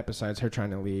after that besides her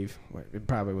trying to leave. It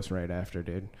probably was right after,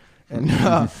 dude. And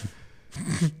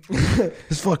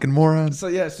this fucking moron. so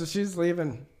yeah, so she's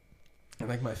leaving, and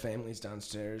like my family's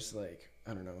downstairs, like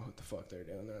I don't know what the fuck they're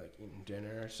doing. They're like eating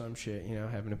dinner or some shit, you know,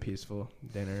 having a peaceful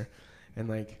dinner, and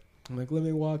like I'm like, let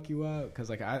me walk you out, because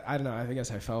like I don't know, I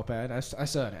guess I felt bad. I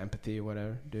still had empathy,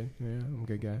 whatever, dude. Yeah, I'm a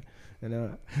good guy,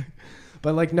 and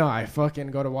but like no, I fucking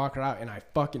go to walk her out, and I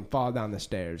fucking fall down the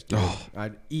stairs, dude.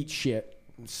 I'd eat shit,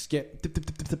 skip,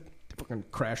 fucking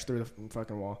crash through the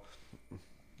fucking wall.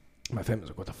 My family's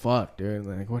like, what the fuck, dude?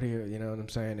 Like, what are you know what I'm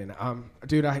saying? And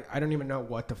dude, I don't even know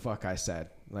what the fuck I said.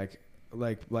 Like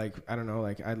I don't know,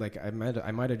 like I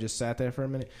might have just sat there for a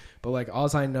minute, but like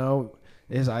all I know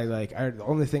is the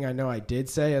only thing I know I did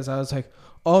say is I was like,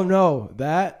 oh no,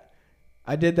 that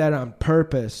I did that on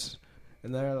purpose.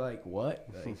 And they're like, what?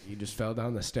 Like, you just fell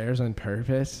down the stairs on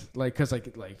purpose? Like, cause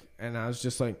like, and I was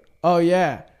just like, oh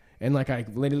yeah. And like I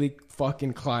literally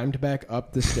fucking climbed back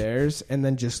up the stairs and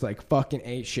then just like fucking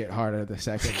ate shit harder the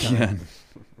second time.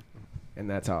 Yeah. And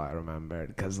that's all I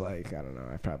remembered, cause like I don't know,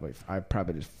 I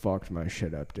probably just fucked my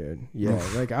shit up, dude. Yeah,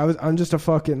 like I'm just a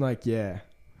fucking like yeah.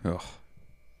 Ugh.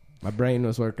 My brain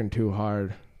was working too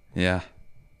hard. Yeah.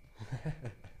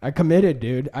 I committed,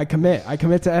 dude. I commit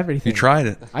to everything. You tried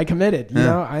it. I committed. You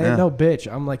know, I ain't no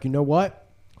bitch. I'm like, you know what?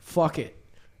 Fuck it.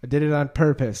 I did it on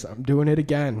purpose. I'm doing it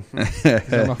again.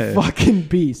 I'm a fucking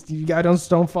beast. You guys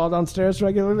don't fall downstairs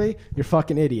regularly? You're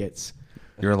fucking idiots.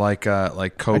 You're like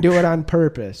Coach. I do it on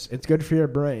purpose. It's good for your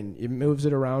brain. It moves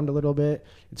it around a little bit.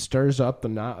 It stirs up the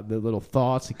little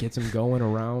thoughts. It gets them going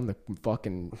around the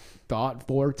fucking thought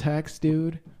vortex,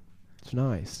 dude. It's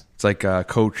nice. It's like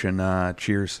Coach and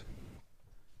Cheers.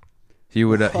 He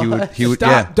would Stop!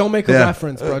 Yeah. Don't make a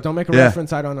reference, bro. Don't make a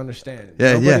reference I don't understand.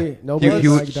 Nobody He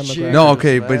would, demographic. no,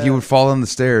 okay, but he would fall down the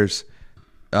stairs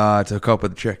to hook up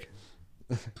with the chick.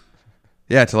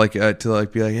 Yeah, to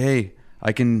be like, hey,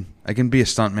 I can be a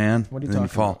stunt man. What are you and then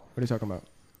talking about? fall. What are you talking about?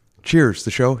 Cheers,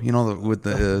 the show. You know, with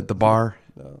the bar.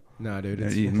 No, dude.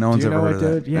 No one's ever heard of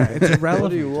that. Dude? Yeah, it's irrelevant. What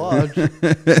do you watch?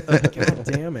 God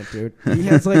damn it, dude. He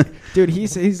has like, dude.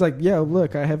 He's like, yo,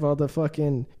 look, I have all the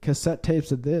fucking cassette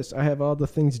tapes of this. I have all the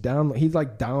things down. He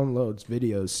like downloads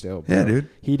videos still. Bro. Yeah, dude.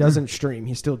 He doesn't stream.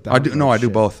 He still downloads. I do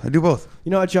shit. both. I do both. You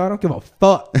know what, Joe? I don't give a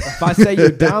fuck. If I say you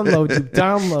download, you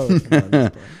download. Come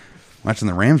on, Watching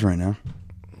the Rams right now.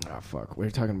 oh fuck, what are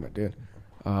you talking about, dude?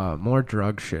 More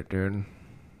drug shit, dude.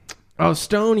 Oh,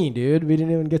 Stoney, dude. We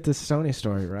didn't even get the Stoney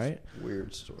story, right?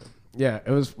 Weird story. Yeah,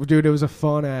 it was, dude. It was a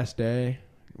fun ass day.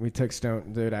 We took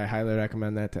Stone, dude. I highly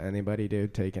recommend that to anybody,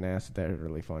 dude. Taking acid there is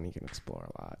really fun. You can explore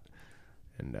a lot.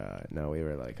 And no, we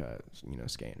were like,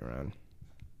 skating around.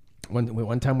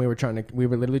 One time we were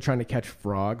literally trying to catch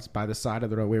frogs by the side of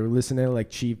the road. We were listening to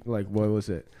like cheap, like what was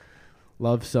it?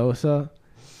 Love Sosa.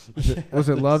 Was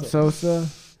it Love Sosa?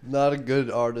 Not a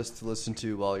good artist to listen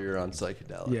to while you're on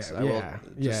psychedelics.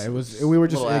 Yeah. It was. We were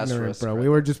just ignorant, asterisk, bro. right? We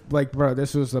were just like, bro.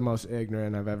 This was the most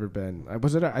ignorant I've ever been.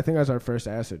 Was it? I think that was our first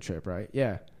acid trip, right?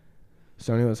 Yeah.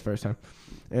 Sony was the first time,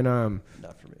 and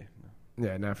Not for me. No.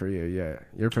 Yeah, not for you. Yeah,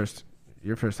 your first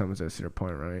time was at Cedar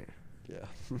Point, right? Yeah.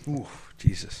 Ooh,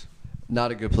 Jesus.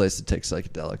 Not a good place to take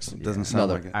psychedelics. It doesn't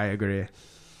sound like it. I agree.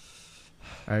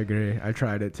 I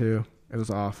tried it too. It was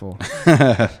awful.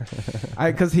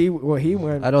 Because he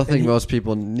went. I don't think most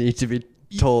people need to be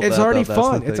told. It's that, already though. That's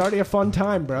fun. the It's thing. already a fun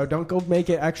time, bro. Don't go make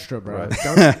it extra, bro. Right.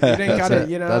 You didn't gotta, it.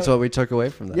 you know. That's what we took away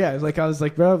from that. Yeah, like I was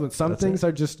like, bro, but some That's things it.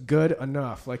 are just good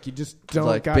enough. Like you just don't.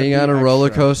 Like gotta being be on a extra. roller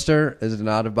coaster is an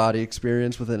out of body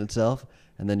experience within itself,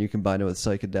 and then you combine it with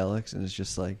psychedelics, and it's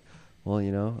just like, well,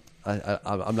 you know,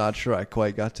 I'm not sure I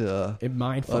quite got to It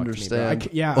mind fucked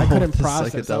understand. me, bro. I couldn't what the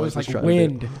process. I was psychedelics like trying to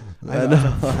wind. do. I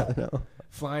know.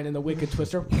 Flying in the wicked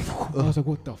twister. I was like,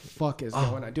 what the fuck is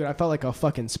going on? Dude, I felt like a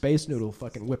fucking space noodle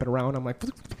fucking whipping around. I'm like,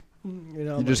 you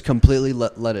know. You just completely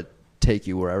let it take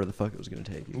you wherever the fuck it was going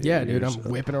to take you. Yeah, dude, I'm You're just-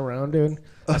 whipping around, dude.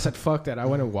 I said, fuck that. I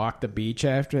went and walked the beach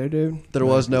after, dude. There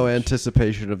was no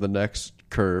anticipation of the next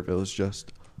curve. It was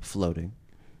just floating.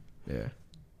 Yeah.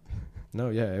 No,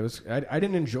 yeah, it was. I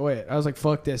didn't enjoy it. I was like,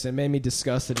 fuck this. It made me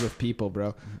disgusted with people,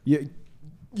 bro. You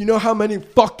know how many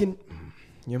fucking.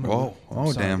 Whoa.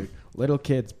 Oh, damn. Dude. Little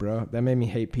kids, bro. That made me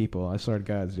hate people. I swear to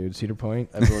God, dude. Cedar Point.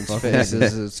 Everyone's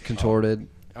faces is contorted.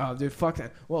 Oh, dude, fuck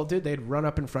that. Well, dude, they'd run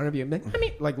up in front of you. I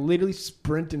mean, like, literally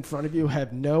sprint in front of you,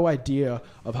 have no idea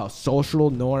of how social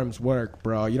norms work,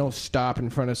 bro. You don't stop in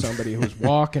front of somebody who's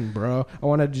walking, bro. I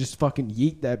want to just fucking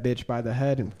yeet that bitch by the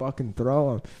head and fucking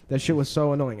throw him. That shit was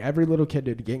so annoying. Every little kid,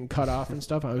 dude, getting cut off and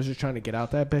stuff. I was just trying to get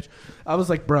out that bitch. I was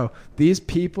like, bro, these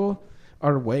people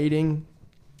are waiting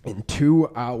in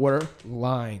 2-hour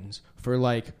lines for,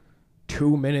 like,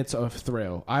 2 minutes of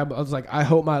thrill. I was like, I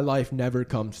hope my life never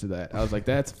comes to that. I was like,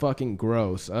 that's fucking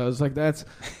gross. I was like,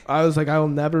 I will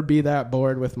never be that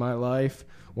bored with my life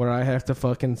where I have to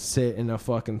fucking sit in a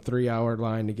fucking 3-hour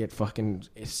line to get fucking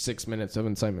 6 minutes of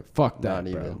incitement. Fuck that,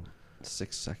 Not bro. even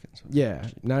 6 seconds. Yeah,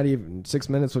 not even 6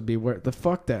 minutes would be worth the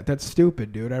fuck that. That's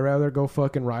stupid, dude. I'd rather go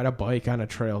fucking ride a bike on a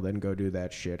trail than go do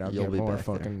that shit. I'll You'll get be more back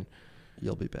there. fucking.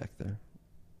 You'll be back there.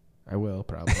 I will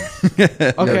probably. You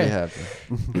Okay. already have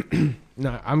to.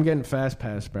 No, I'm getting fast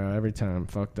pass, bro, every time.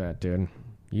 Fuck that, dude.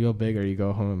 You go big or you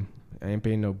go home. I ain't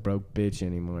being no broke bitch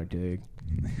anymore, dude.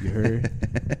 You heard?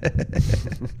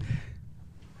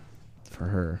 For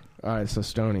her. All right, so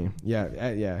Stony.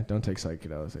 Yeah, don't take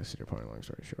psychedelics. That's your point, long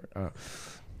story short.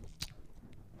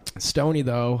 Stony,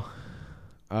 though.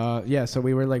 Yeah, so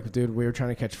we were like, dude, we were trying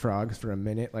to catch frogs for a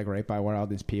minute, like right by where all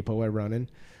these people were running.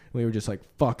 We were just like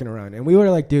fucking around. And we were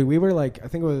like, dude, we were like, I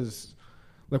think it was,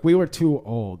 like, we were too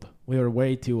old. We were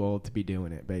way too old to be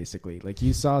doing it, basically. Like,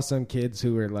 you saw some kids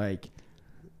who were like,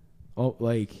 oh,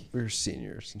 like, We were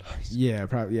seniors. Nice. yeah,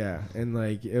 probably, yeah. And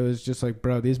like, it was just like,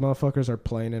 bro, these motherfuckers are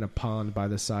playing in a pond by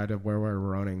the side of where we're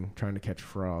running, trying to catch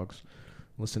frogs,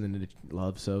 listening to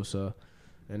Love Sosa.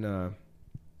 And,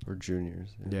 We're juniors.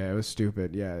 yeah, it was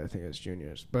stupid. Yeah, I think it was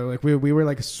juniors. But like we were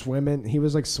like swimming. He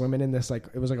was like swimming in this, like,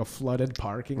 it was like a flooded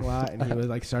parking lot, and he was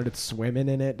like started swimming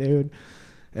in it, dude.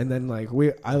 And then like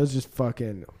I was just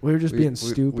fucking. We were just being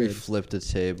stupid. We flipped a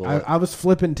table. I was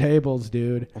flipping tables,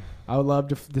 dude. I would love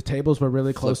to. The tables were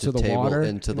really close to Flipped a the table water.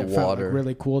 into and the it felt, water. like,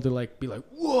 really cool to like be like,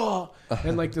 whoa.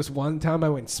 And like this one time, I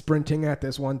went sprinting at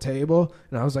this one table,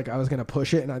 and I was like, I was gonna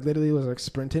push it, and I literally was like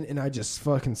sprinting, and I just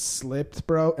fucking slipped,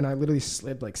 bro. And I literally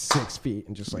slid like 6 feet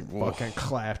and just like fucking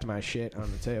clapped my shit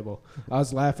on the table. I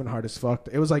was laughing hard as fuck.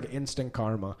 It was like instant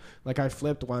karma. Like, I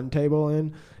flipped one table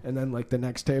in, and then like the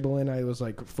next table in, I was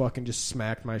like fucking just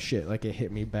smacked my shit. Like, it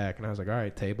hit me back, and I was like, all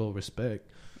right, table, respect.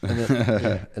 And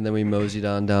then, and then we moseyed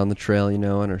on down the trail, on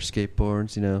our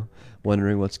skateboards,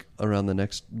 wondering what's around the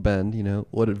next bend,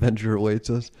 what adventure awaits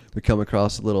us. We come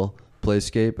across a little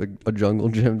playscape, a jungle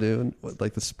gym, dude, with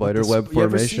like the spider web You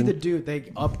ever see formation. the dude? They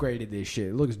upgraded this shit.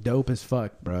 It looks dope as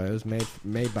fuck, bro. It was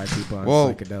made by people on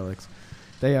Whoa. psychedelics.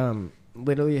 They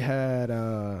literally had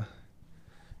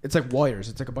it's like wires.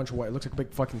 It's like a bunch of wires. It looks like a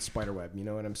big fucking spider web. You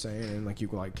know what I'm saying? And like, you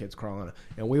could, like, kids crawl on it.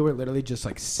 And we were literally just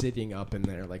like sitting up in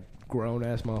there, like grown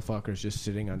ass motherfuckers just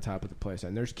sitting on top of the place.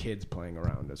 And there's kids playing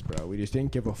around us, bro. We just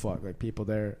didn't give a fuck. Like, people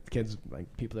there, kids,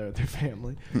 like people there with their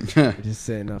family, we're just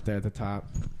sitting up there at the top.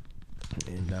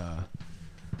 And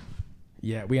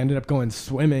yeah, we ended up going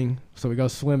swimming. So we go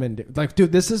swimming. Like,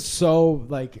 dude, this is so,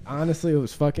 like, honestly, it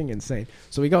was fucking insane.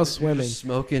 So we go swimming. Just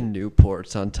smoking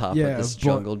Newports on top Yeah, of this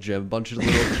jungle gym. A bunch of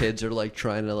little kids are like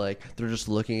trying to, like, they're just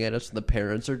looking at us, and the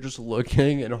parents are just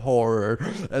looking in horror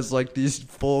as like these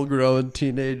full-grown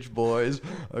teenage boys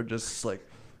are just like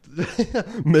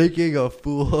making a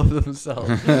fool of themselves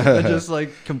and just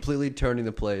like completely turning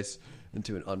the place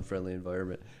into an unfriendly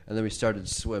environment. And then we started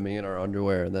swimming in our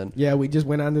underwear, and then Yeah, we just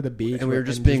went onto the beach. and we were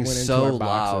just and being went into so our loud.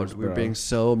 boxers, We were bro. being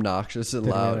so obnoxious and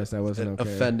Didn't loud, realize that wasn't and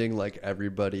okay. offending like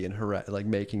everybody and like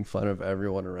making fun of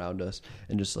everyone around us.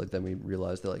 And just like then we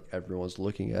realized that like everyone's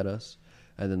looking at us.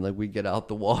 And then like we get out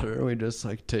the water and we just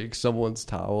like take someone's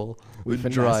towel, we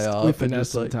dry off, We and finessed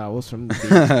just some like towels from the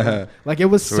beach. Man. Like, it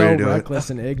was That's the way so to do it. reckless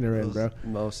and ignorant, bro.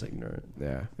 most ignorant.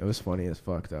 Yeah, it was funny as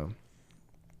fuck, though.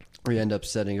 We end up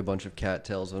setting a bunch of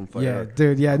cattails on fire. Yeah,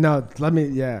 dude. Yeah, no.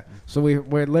 Yeah. So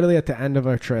we're literally at the end of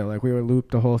our trail. Like, we were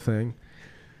looped the whole thing,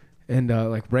 and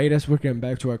like right as we're getting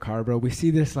back to our car, bro, we see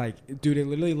this, like, dude. It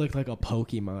literally looked like a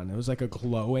Pokemon. It was like a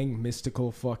glowing,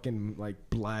 mystical, fucking like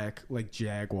black, like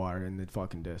jaguar in the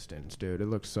fucking distance, dude. It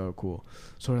looked so cool.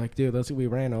 So we're like, dude, we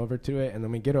ran over to it, and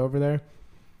then we get over there.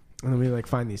 And then we like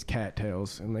find these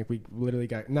cattails, and like we literally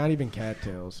got not even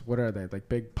cattails. What are they? Like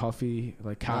big puffy,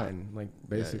 like cotton, like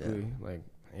basically, like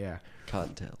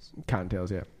Cottontails.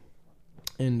 cottontails, yeah.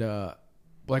 And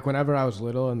like whenever I was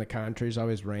little and the cotton trees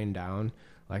always rained down,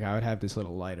 like I would have this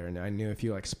little lighter, and I knew if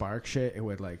you like spark shit, it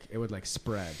would like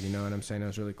spread. You know what I'm saying? It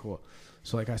was really cool.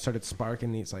 So like I started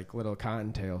sparking these like little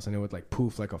cottontails, and it would like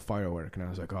poof like a firework, and I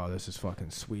was like, oh, this is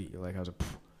fucking sweet. Like I was like,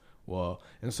 poof. whoa.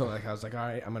 And so like I was like, all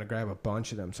right, I'm gonna grab a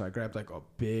bunch of them. So I grabbed like a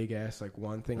big ass like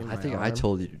one thing in my I think arm. I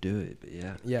told you to do it, but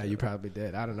yeah. Yeah, you probably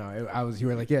did. I don't know. You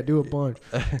were like, yeah, do a bunch.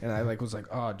 And I like was like,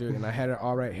 oh, dude. And I had it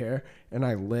all right here, and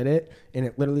I lit it, and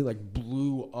it literally like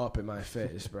blew up in my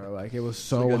face, bro. Like it was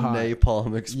so like a hot.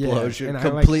 napalm explosion, and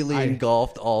completely I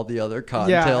engulfed all the other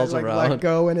yeah, cottontails I, like, around. let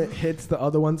go, and it hits the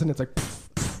other ones, and it's like,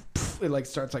 it like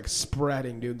starts like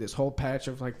spreading, dude. This whole patch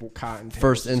of like cotton.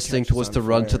 First instinct was to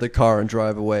run to the car and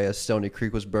drive away as Stony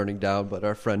Creek was burning down, but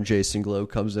our friend Jason Glow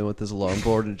comes in with his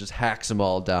longboard and just hacks them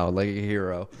all down like a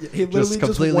hero. He literally just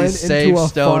completely went saved into a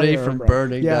Stony fire, from bro.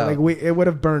 burning yeah, down. like it would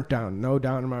have burnt down, no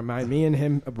doubt in my mind. Me and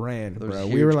him ran, Those bro.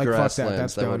 huge We were like, fuck that, grasslands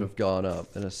that's that would done. have gone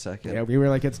up in a second. Yeah, we were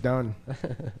like, it's done.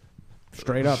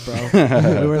 Straight up, bro.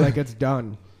 We were like, it's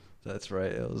done. That's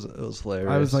right. It was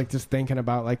hilarious. I was like just thinking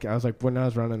about like I was like when I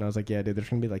was running, I was like, yeah, dude, there's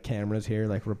gonna be like cameras here,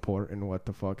 like reporting what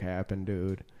the fuck happened,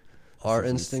 dude. our This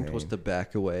is instinct was insane. to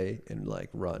back away and like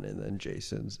run, and then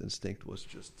Jason's instinct was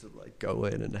just to like go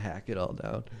in and hack it all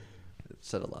down. It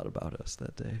said a lot about us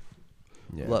that day.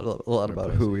 Yeah. A lot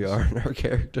about who we are and our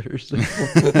characters.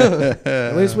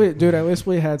 At least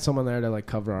we had someone there to like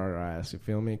cover our ass. You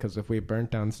feel me? Because if we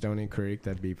burnt down Stony Creek,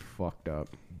 that'd be fucked up.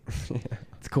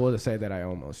 It's cool to say that I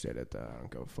almost did it though. I don't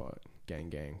go fuck.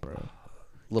 Gang, bro.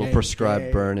 Little Gang, prescribed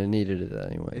gang. burn and needed it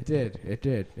anyway. It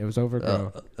did. It was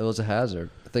overgrown. It was a hazard.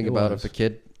 Think It about was. if a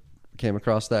kid came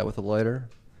across that with a lighter,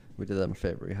 we did them a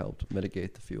favor. We helped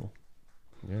mitigate the fuel.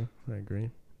 Yeah, I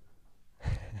agree.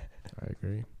 I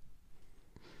agree.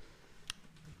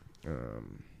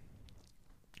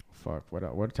 Fuck.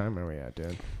 What time are we at,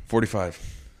 dude?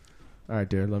 45. All right,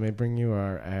 dude. Let me bring you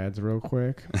our ads real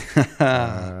quick.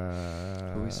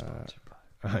 Who we sponsored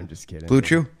by? I'm just kidding. Blue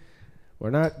Chew? We're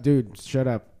not, dude. Shut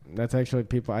up. That's actually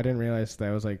people. I didn't realize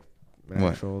that was like an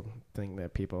What? actual thing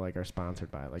that people like are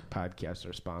sponsored by. Like podcasts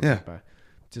are sponsored Yeah. by.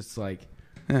 Just like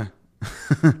Yeah.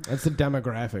 that's the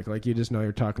demographic. Like you just know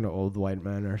you're talking to old white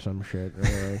men or some shit.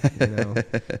 Or like, you know,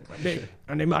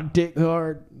 I need my dick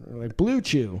hard. Or like Blue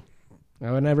Chew.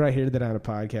 Now, whenever I hear that on a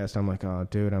podcast, I'm like, oh,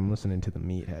 dude, I'm listening to the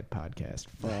Meathead podcast.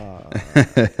 Fuck.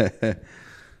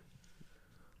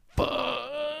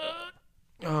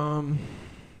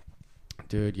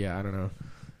 Dude, yeah, I don't know.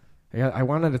 I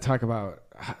wanted to talk about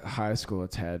high school a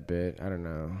tad bit. I don't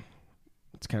know.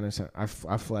 It's kind of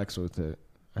I flex with it.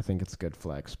 I think it's a good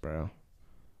flex, bro.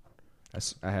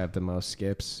 I have the most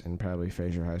skips in probably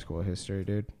Fraser High School history,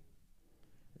 dude.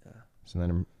 Yeah. So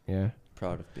then, yeah.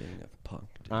 Proud of being a punk.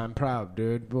 Dude. I'm proud,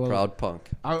 dude. Well, Proud punk.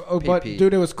 but PP.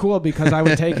 dude, it was cool because I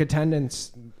would take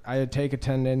attendance. I would take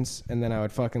attendance, and then I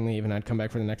would fucking leave, and I'd come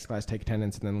back for the next class, take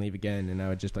attendance, and then leave again, and I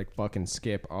would just like fucking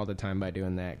skip all the time by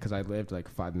doing that because I lived like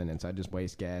 5 minutes. I'd just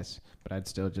waste gas, but I'd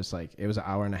still just like it was an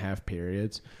hour and a half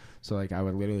periods, so like I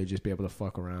would literally just be able to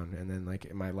fuck around, and then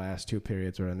like my last 2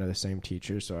 periods were under the same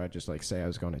teacher, so I'd just like say I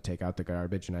was going to take out the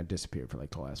garbage, and I'd disappear for like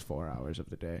the last 4 hours of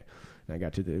the day, and I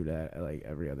got to do that like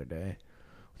every other day.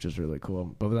 Which is really cool.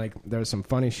 But like there was some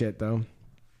funny shit though.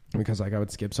 Because like I would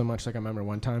skip so much. Like I remember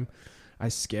one time I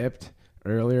skipped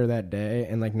earlier that day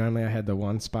and like normally I had the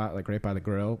one spot like right by the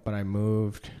grill, but I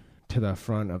moved to the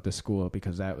front of the school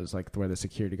because that was like where the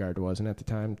security guard wasn't at the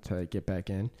time to like, get back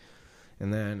in.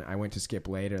 And then I went to skip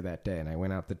later that day and I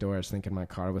went out the doors thinking my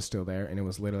car was still there and it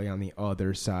was literally on the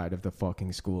other side of the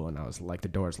fucking school and I was like the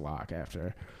doors locked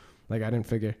after. Like I didn't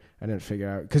figure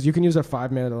out because you can use a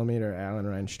 5mm Allen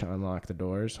wrench to unlock the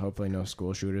doors. Hopefully, no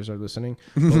school shooters are listening.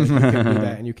 But like, you can do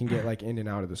that, and you can get like in and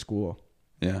out of the school.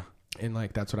 Yeah. And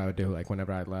like that's what I would do. Like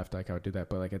whenever I left, like I would do that.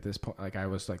 But like at this point, like I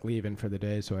was like leaving for the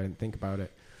day, so I didn't think about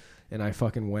it. And I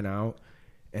fucking went out,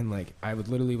 and like I would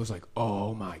literally was like,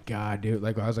 oh my god, dude!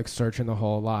 Like I was like searching the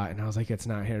whole lot, and I was like, it's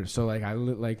not here. So like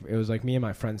it was like me and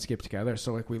my friend skipped together.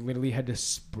 So like we literally had to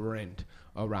sprint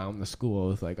around the school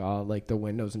with like all like the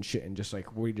windows and shit and just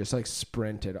like we just like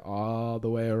sprinted all the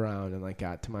way around and like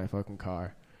got to my fucking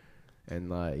car and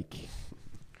like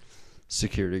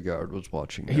Security guard was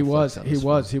watching. he was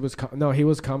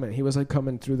coming. He was like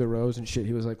coming through the rows and shit.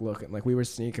 He was like looking like we were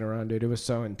sneaking around, dude. It was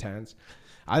so intense.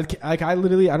 I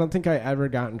don't think I ever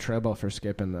got in trouble for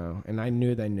skipping though. And I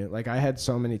knew they knew. Like I had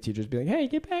so many teachers be like, "Hey,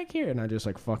 get back here." And I just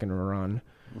like fucking run.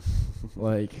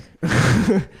 Like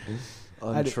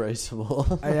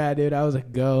untraceable. Yeah, dude, I was a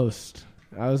ghost.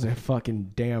 I was a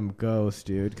fucking damn ghost,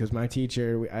 dude. Because my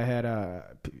teacher, I had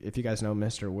if you guys know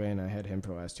Mr. Wynn, I had him for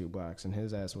the last 2 blocks, and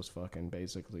his ass was fucking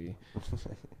basically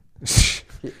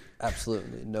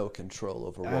Absolutely no control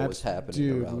over what was happening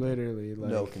dude, around him. literally,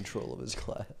 like, No control of his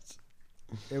class.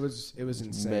 It was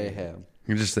insane. Mayhem.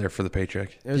 You're just there for the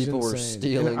paycheck. It was People were insane.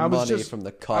 stealing And I was money just- from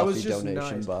the I coffee was just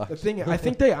donation nice. box. The thing, I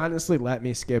think they honestly let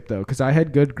me skip though, because I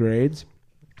had good grades.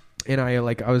 And I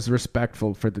was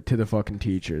respectful to the fucking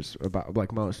teachers, about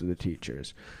like most of the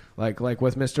teachers. Like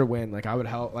with Mr. Wynn, like I would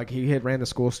help, like he had ran the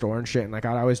school store and shit, and like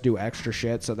I'd always do extra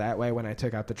shit, so that way when I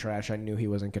took out the trash, I knew he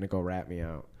wasn't gonna go rat me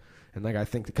out. And like I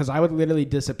think because I would literally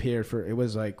disappear for, it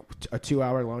was like a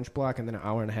 2-hour lunch block and then an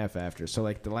hour and a half after. So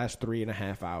like the last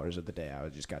 3.5 hours of the day, I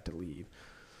just got to leave.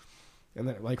 And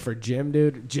then like for gym,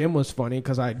 dude, gym was funny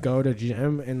because I'd go to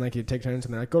gym and like he'd take turns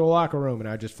and then I'd go to the locker room and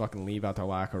I'd just fucking leave out the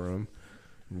locker room.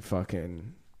 And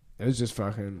fucking, it was just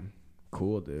fucking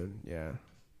cool, dude. Yeah.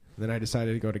 Then I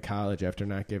decided to go to college after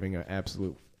not giving an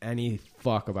absolute any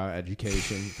fuck about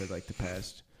education for like the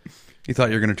past. You thought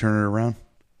you were going to turn it around?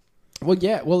 Well,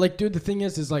 yeah. Well, like, dude, the thing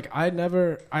is like I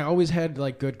always had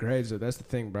like good grades. So that's the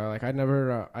thing, bro. Like I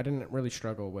didn't really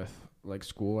struggle with like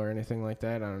school or anything like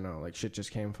that. I don't know. Like shit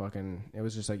just came fucking, it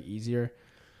was just like easier.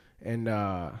 And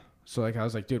so like I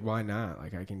was like, dude, why not?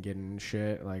 Like I can get in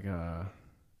shit. Like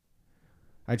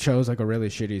I chose like a really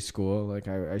shitty school. Like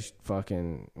I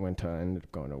fucking ended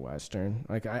up going to Western.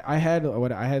 Like I had like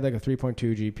a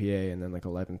 3.2 GPA and then like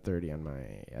 1130 on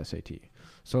my SAT.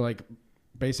 So like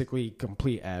basically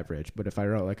complete average. But if I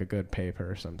wrote like a good paper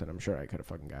or something, I'm sure I could have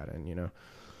fucking got in, you know,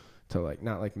 to like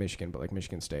not like Michigan, but like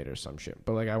Michigan State or some shit.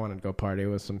 But like I wanted to go party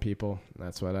with some people.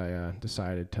 That's what I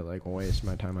decided to like waste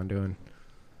my time on doing.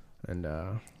 And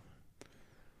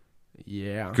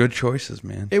yeah. Good choices,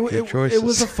 man. Good choices. It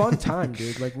was a fun time,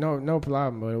 dude. Like, no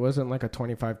problem. But it wasn't like a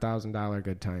 $25,000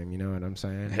 good time. You know what I'm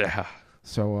saying? Yeah.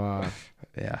 So,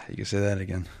 yeah, you can say that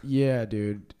again. Yeah,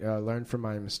 dude. Learn from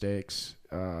my mistakes.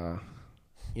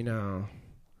 You know.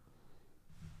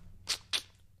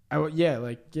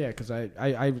 Because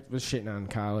I was shitting on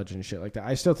college and shit like that.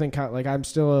 I still think, I'm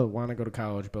still want to go to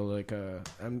college, but like,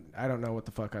 I don't know what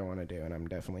the fuck I want to do. And I'm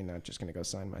definitely not just going to go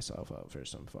sign myself up for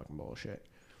some fucking bullshit.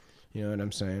 You know what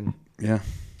I'm saying? Yeah.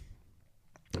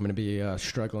 I'm going to be a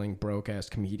struggling, broke-ass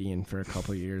comedian for a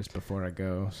couple of years before I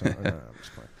go. So, no, I'm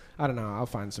just playing. I don't know. I'll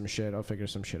find some shit. I'll figure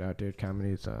some shit out, dude.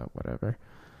 Comedy's, whatever.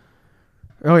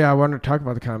 Oh, yeah, I wanted to talk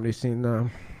about the comedy scene, though.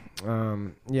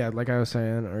 Yeah, like I was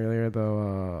saying earlier,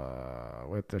 though,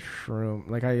 with the shroom.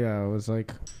 Like,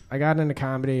 I got into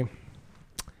comedy,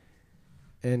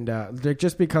 and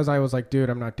just because I was like, dude,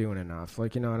 I'm not doing enough.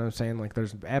 Like, you know what I'm saying? Like,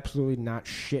 there's absolutely not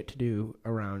shit to do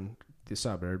around the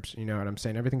suburbs. You know what I'm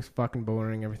saying? Everything's fucking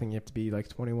boring. Everything you have to be like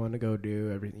 21 to go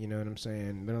do. You know what I'm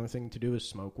saying? The only thing to do is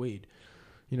smoke weed.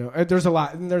 You know, there's a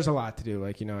lot to do.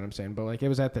 Like, you know what I'm saying? But like, it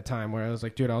was at the time where I was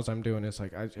like, dude, all I'm doing is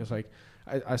like,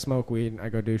 I smoke weed, I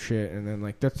go do shit, and then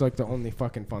like that's like the only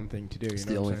fucking fun thing to do. It's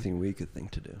the only thing we could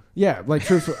think to do. Yeah, like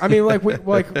truthfully, I mean, like we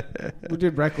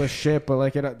did reckless shit, but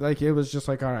like it was just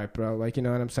like, all right, bro, like, you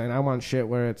know what I'm saying? I want shit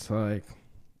where it's like,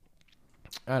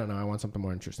 I don't know, I want something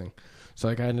more interesting. So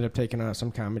like I ended up taking out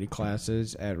some comedy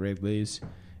classes at Wrigley's,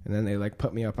 and then they like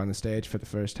put me up on the stage for the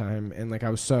first time, and like I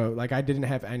was so like I didn't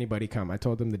have anybody come. I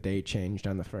told them the date changed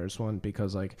on the first one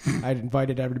because like I'd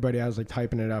invited everybody. I was like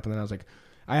typing it up, and then I was like,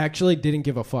 I actually didn't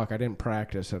give a fuck. I didn't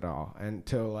practice at all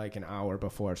until like an hour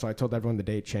before. So I told everyone the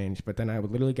date changed, but then I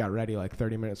literally got ready like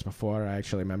 30 minutes before I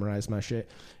actually memorized my shit.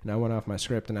 And I went off my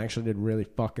script and I actually did really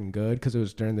fucking good because it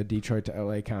was during the Detroit to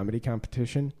LA comedy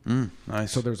competition.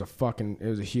 Nice. So there was it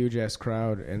was a huge ass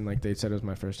crowd, and like they said it was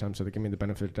my first time, so they gave me the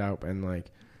benefit of the doubt. And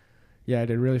like, yeah, I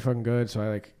did really fucking good.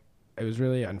 So it was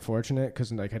really unfortunate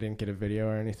because like I didn't get a video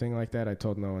or anything like that. I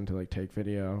told no one to like take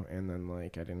video, and then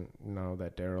like I didn't know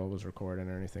that Daryl was recording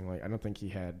or anything. Like I don't think he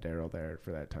had Daryl there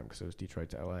for that time because it was Detroit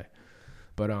to LA.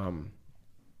 But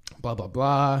blah blah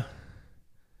blah.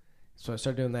 So I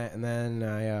started doing that, and then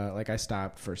I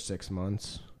stopped for 6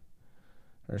 months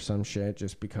or some shit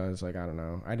just because like I don't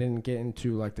know. I didn't get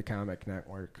into like the comic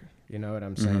network. You know what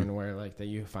I'm saying? Mm-hmm. Where like that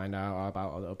you find out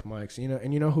about all the open mics. You know,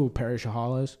 and you know who Parrish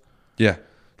Hall is? Yeah.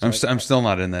 So I'm still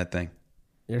not in that thing.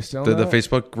 You're still the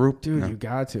Facebook group, dude. No. You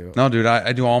got to. No, dude.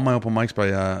 I do all my open mics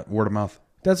by word of mouth.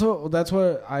 That's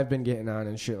what I've been getting on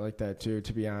and shit like that too.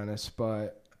 To be honest,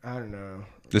 but I don't know.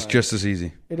 It's just as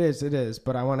easy. It is.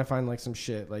 But I want to find like some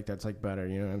shit like that's like better.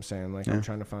 You know what I'm saying? Like I'm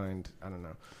trying to find. I don't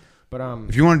know. But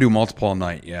if you want to do multiple a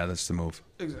night, yeah, that's the move.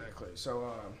 Exactly.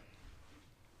 So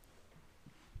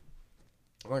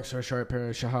long story short,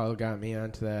 Parrish Hall got me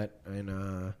onto that,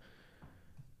 and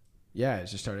yeah, I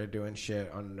just started doing shit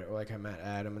on, like, I met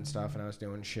Adam and stuff, and I was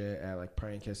doing shit at, like,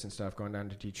 Prankists and stuff, going down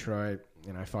to Detroit,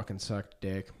 and I fucking sucked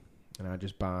dick, and I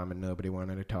just bomb, and nobody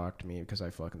wanted to talk to me because I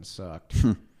fucking sucked.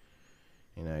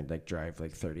 And I'd, like, drive,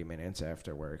 like, 30 minutes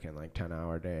after work in, like,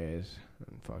 10-hour days,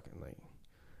 and fucking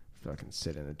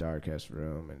sit in a dark-ass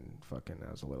room, and fucking,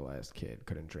 I was a little-ass kid,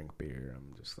 couldn't drink beer.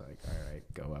 I'm just like, all right,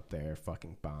 go up there,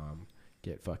 fucking bomb,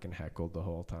 get fucking heckled the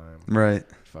whole time. Right.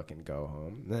 Fucking go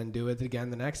home. Then do it again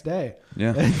the next day.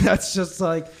 Yeah. And that's just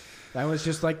like, that was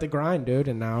just like the grind, dude.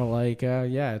 And now, like,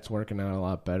 yeah, it's working out a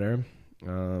lot better.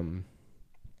 A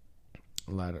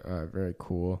lot of, very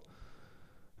cool.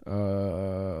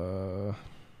 Trying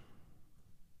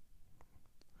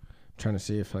to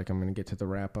see if, like, I'm going to get to the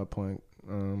wrap-up point.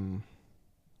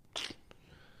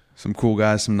 Some cool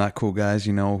guys, some not cool guys,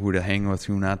 you know, who to hang with,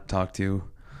 who not to talk to.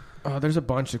 Oh, there's a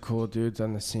bunch of cool dudes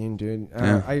on the scene, dude.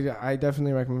 Yeah. I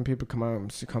definitely recommend people come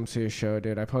see a show,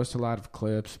 dude. I post a lot of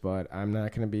clips, but I'm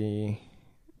not going to be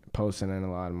posting in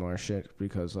a lot more shit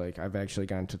because, like, I've actually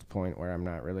gotten to the point where I'm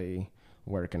not really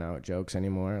working out jokes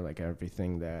anymore. Like,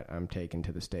 everything that I'm taking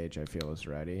to the stage I feel is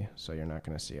ready, so you're not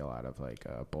going to see a lot of, like,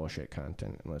 bullshit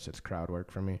content unless it's crowd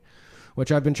work for me,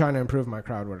 which I've been trying to improve my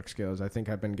crowd work skills. I think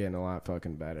I've been getting a lot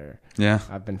fucking better. Yeah.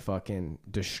 I've been fucking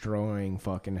destroying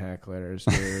fucking hecklers,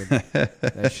 dude.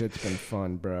 That shit's been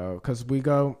fun, bro. Because we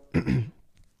go,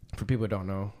 for people who don't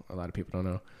know, a lot of people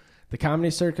don't know, the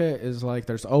comedy circuit is like,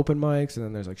 there's open mics, and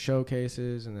then there's like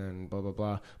showcases, and then blah, blah,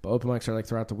 blah. But open mics are like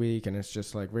throughout the week, and it's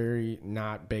just like very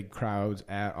not big crowds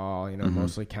at all, you know,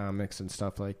 mostly comics and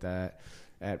stuff like that.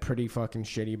 At pretty fucking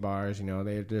shitty bars, you know,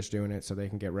 they're just doing it so they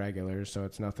can get regulars, so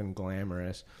it's nothing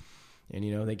glamorous. And,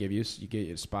 you know, they give you get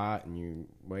your spot, and you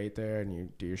wait there, and you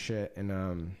do your shit.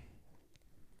 And,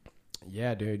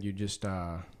 yeah, dude, you just,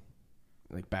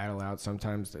 like, battle out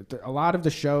sometimes. A lot of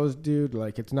the shows, dude,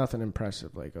 like, it's nothing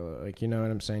impressive. Like, you know what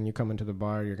I'm saying? You come into the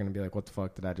bar, you're going to be like, what the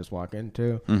fuck did I just walk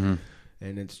into? Mm-hmm.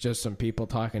 And it's just some people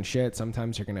talking shit.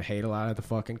 Sometimes you're going to hate a lot of the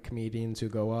fucking comedians who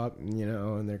go up, you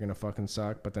know, and they're going to fucking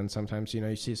suck. But then sometimes, you know,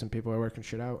 you see some people are working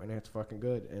shit out, and it's fucking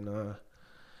good. And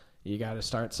you got to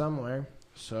start somewhere.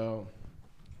 So,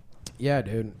 yeah,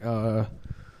 dude. But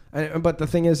the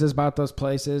thing is about those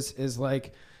places is,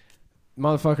 like,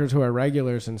 motherfuckers who are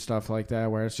regulars and stuff like that,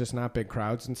 where it's just not big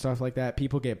crowds and stuff like that,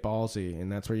 people get ballsy,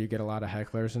 and that's where you get a lot of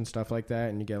hecklers and stuff like that,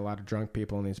 and you get a lot of drunk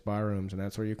people in these bar rooms, and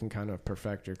that's where you can kind of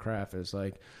perfect your craft. Is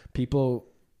like, people,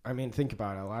 I mean, think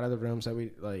about it. A lot of the rooms that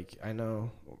we, like, I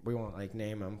know we won't, like,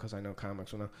 name them because I know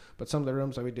comics will know, but some of the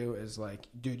rooms that we do is like,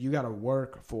 dude, you got to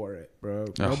work for it, bro.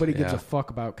 Nobody gives a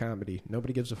fuck about comedy.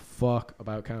 Nobody gives a fuck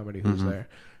about comedy who's there.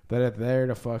 They're there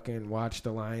to fucking watch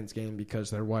the Lions game because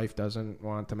their wife doesn't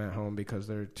want them at home because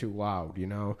they're too loud, you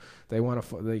know? They want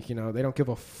to, like, you know, they don't give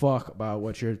a fuck about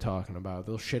what you're talking about.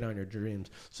 They'll shit on your dreams.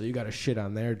 So you got to shit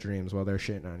on their dreams while they're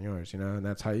shitting on yours, you know? And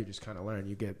that's how you just kind of learn.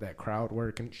 You get that crowd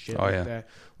work and shit that.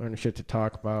 Learn the shit to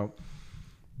talk about.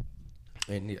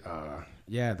 And,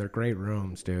 yeah, they're great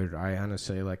rooms, dude. I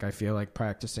honestly, like, I feel like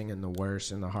practicing in the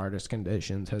worst and the hardest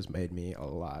conditions has made me a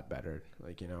lot better.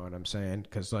 Like, you know what I'm saying?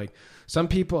 Because, like, some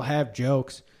people have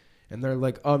jokes, and they're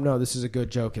like, oh, no, this is a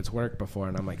good joke. It's worked before.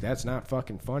 And I'm like, that's not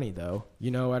fucking funny, though.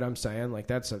 You know what I'm saying? Like,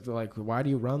 that's, like, why do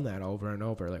you run that over and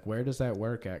over? Like, where does that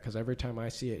work at? Because every time I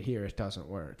see it here, it doesn't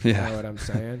work. You know what I'm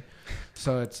saying?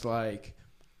 So it's like,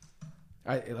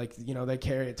 like, you know, they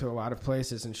carry it to a lot of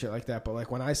places and shit like that. But,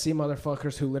 like, when I see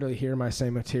motherfuckers who literally hear my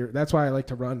same material, that's why I like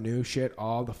to run new shit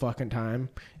all the fucking time,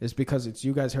 is because it's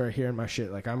you guys who are hearing my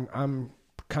shit. Like, I'm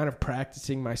kind of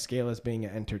practicing my skill as being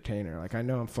an entertainer. Like, I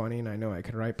know I'm funny and I know I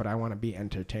can write, but I want to be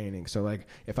entertaining. So, like,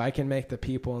 if I can make the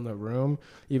people in the room,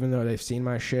 even though they've seen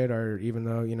my shit, or even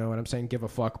though, you know what I'm saying, give a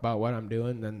fuck about what I'm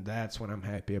doing, then that's when I'm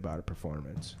happy about a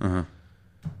performance.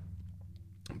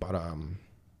 But,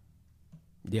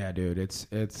 yeah, dude,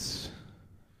 it's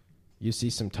you see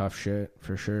some tough shit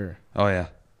for sure. Oh, yeah.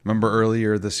 Remember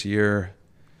earlier this year,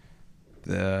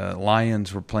 the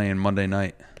Lions were playing Monday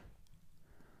night,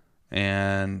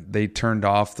 and they turned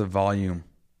off the volume,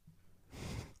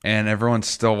 and everyone's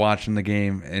still watching the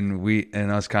game, and we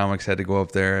and us comics had to go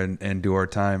up there and do our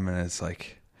time, and it's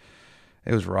like,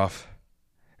 it was rough.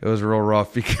 It was real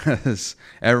rough because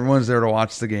everyone's there to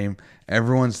watch the game.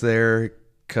 Everyone's there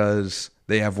because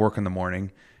they have work in the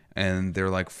morning, and they're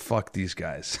like, fuck these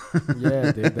guys.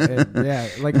 Yeah, dude. Yeah,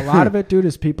 like, a lot of it, dude,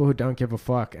 is people who don't give a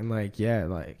fuck, and, like, yeah,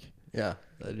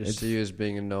 they just see you as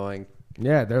being annoying.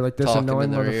 Yeah, they're like, this Talking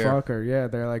annoying in their motherfucker. Yeah,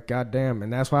 they're like, goddamn.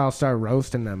 And that's why I'll start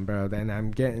roasting them, bro. Then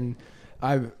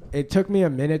it took me a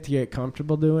minute to get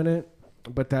comfortable doing it,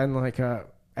 but then, like,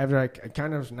 after I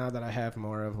kind of, now that I have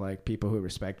more of, like, people who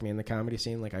respect me in the comedy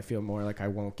scene, like, I feel more like I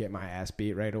won't get my ass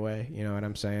beat right away. You know what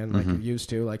I'm saying? Like, it used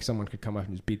to, like, someone could come up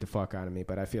and just beat the fuck out of me,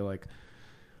 but I feel like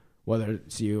whether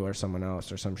it's you or someone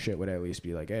else or some shit would at least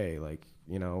be like, hey, like,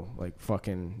 you know, like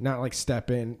fucking not like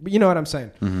step in, but you know what I'm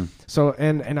saying. Mm-hmm. So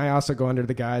and I also go under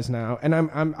the guys now, and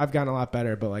I've gotten a lot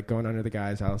better, but like going under the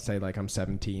guys, I'll say like I'm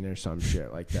 17 or some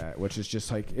shit like that, which is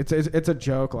just like it's a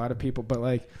joke. A lot of people, but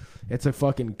like it's a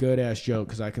fucking good ass joke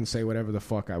because I can say whatever the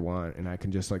fuck I want, and I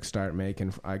can just like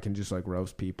I can just like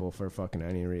roast people for fucking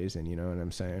any reason. You know what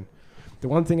I'm saying? The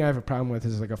one thing I have a problem with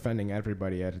is like offending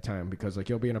everybody at a time, because like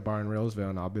you'll be in a bar in Roseville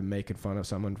and I'll be making fun of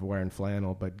someone for wearing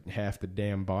flannel, but half the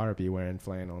damn bar be wearing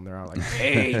flannel and they're all like,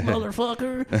 "Hey,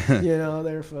 motherfucker!" You know,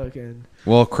 they're fucking.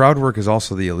 Well, crowd work is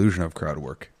also the illusion of crowd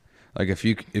work. Like if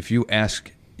you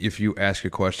ask a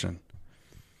question,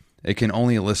 it can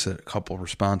only elicit a couple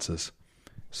responses.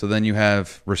 So then you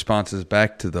have responses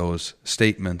back to those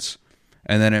statements,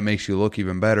 and then it makes you look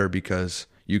even better because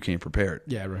you came prepared.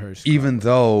 Yeah, rehearsed. Even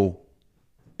though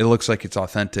it looks like it's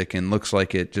authentic and looks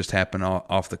like it just happened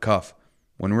off the cuff,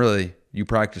 when really you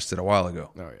practiced it a while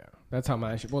ago. Oh yeah, that's how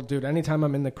my shit. Well, dude, anytime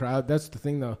I'm in the crowd, that's the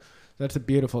thing though. That's a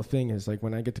beautiful thing is like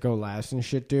when I get to go last and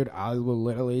shit, dude, I will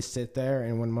literally sit there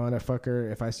and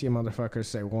if I see a motherfucker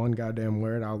say one goddamn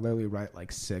word, I'll literally write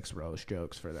like 6 roast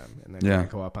jokes for them. And then when I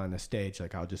go up on the stage,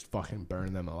 like I'll just fucking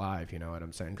burn them alive. You know what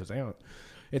I'm saying? Because they don't.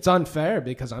 It's unfair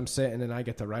because I'm sitting and I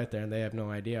get to write there and they have no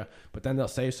idea. But then they'll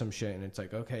say some shit and it's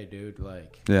like, okay, dude,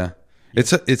 like. Yeah.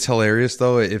 It's hilarious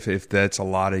though if that's a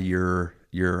lot of your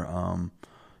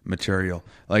material.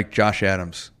 Like Josh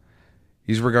Adams.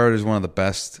 He's regarded as one of the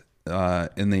best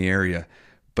in the area,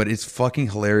 but it's fucking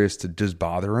hilarious to just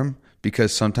bother him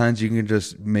because sometimes you can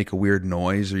just make a weird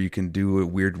noise or you can do a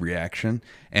weird reaction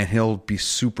and he'll be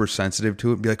super sensitive to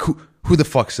it and be like, who the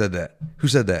fuck said that? Who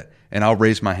said that? And I'll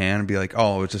raise my hand and be like,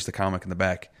 oh, it's just a comic in the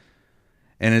back.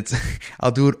 And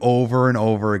I'll do it over and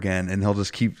over again and he'll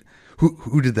just keep,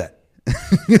 who did that?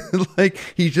 Like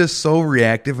he's just so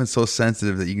reactive and so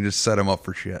sensitive that you can just set him up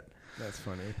for shit. That's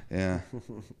funny. Yeah.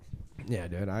 Yeah,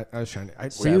 dude. I was trying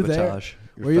to. Were you there?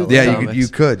 Were you Yeah, there? you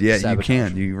could. Yeah, Sabotage. you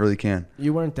can. You really can.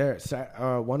 You weren't there.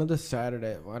 One of the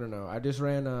Saturday. I don't know. I just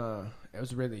ran. It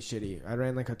was really shitty. I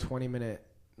ran like a 20-minute,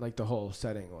 like the whole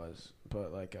setting was,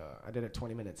 but like I did a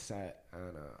 20-minute set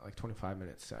and like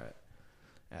 25-minute set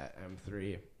at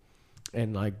M3.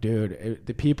 And like, dude,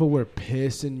 the people were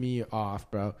pissing me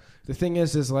off, bro. The thing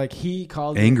is like he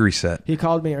called angry set. He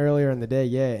called me earlier in the day,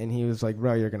 yeah, and he was like,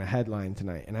 "Bro, you're gonna headline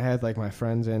tonight." And I had like my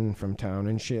friends in from town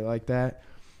and shit like that,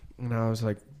 and I was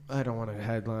like, "I don't want to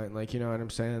headline," like, you know what I'm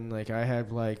saying? Like, I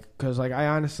have like, cause like I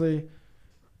honestly,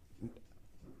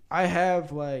 I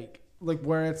have like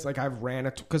where it's like I've ran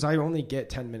it because I only get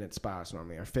 10-minute spots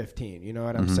normally or 15. You know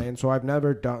what I'm saying? So I've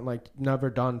never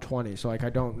done 20. So like I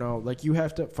don't know. Like you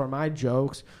have to for my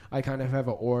jokes, I kind of have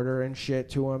an order and shit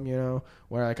to them. You know,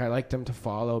 where like I like them to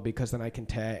follow because then I can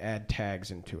add tags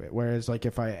into it. Whereas like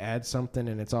if I add something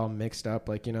and it's all mixed up,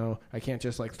 like, you know, I can't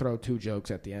just like throw 2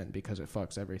 jokes at the end because it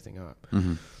fucks everything up.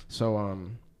 Mm-hmm. So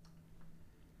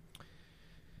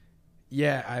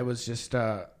yeah, I was just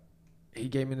he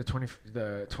gave me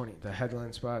the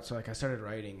headline spot, so like I started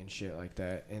writing and shit like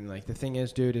that. And like the thing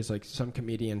is, dude, is like some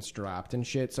comedians dropped and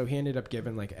shit, so he ended up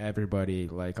giving like everybody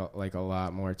like a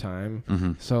lot more time.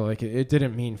 Mm-hmm. So like it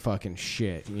didn't mean fucking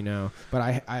shit, you know. But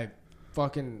I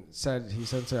fucking said he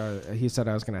said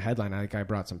I was gonna headline. I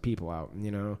brought some people out,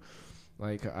 you know.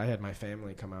 Like I had my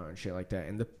family come out and shit like that,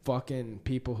 and the fucking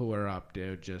people who were up,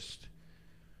 dude, just.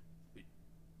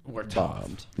 We're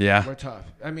tough. Yeah. We're tough.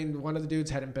 I mean, one of the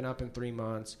dudes hadn't been up in 3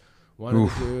 months. One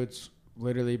of the dudes,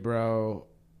 literally, bro,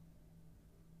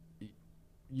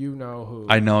 you know who.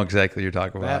 I know exactly what you're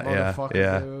talking that about.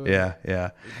 Motherfucker dude.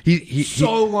 Yeah. He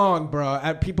so long, bro.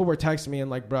 People were texting me and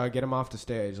like, bro, get him off the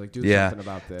stage. Like, do something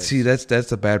about this. See, that's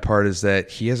the bad part is that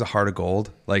he has a heart of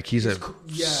gold. Like, he's a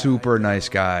super nice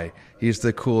guy. He's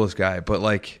the coolest guy. But,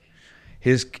 like,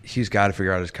 he's got to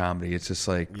figure out his comedy. It's just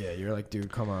like, yeah, you're like,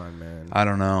 dude, come on, man. I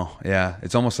don't know. Yeah,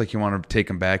 it's almost like you want to take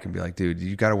him back and be like, dude,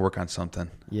 you got to work on something.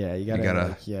 Yeah, you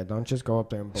gotta like, don't just go up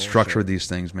there and bullshit. Structure these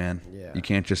things, man. Yeah, you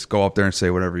can't just go up there and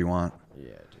say whatever you want.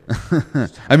 Yeah,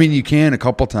 dude. I mean, you can a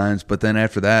couple times, but then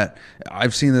after that,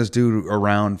 I've seen this dude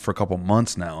around for a couple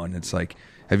months now, and it's like,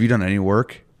 have you done any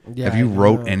work? Yeah, have you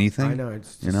wrote anything? I know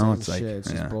it's just it's shit. like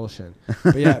It's just bullshit.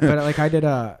 But yeah, but like I did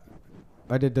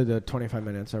the 25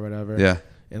 minutes or whatever. Yeah.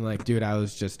 And like, dude, I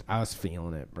was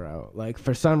feeling it, bro. Like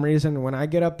for some reason, when I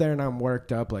get up there and I'm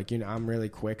worked up, like, you know, I'm really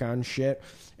quick on shit.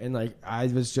 And like, I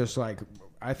was just like,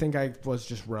 I think I was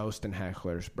just roasting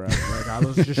hecklers, bro. Like I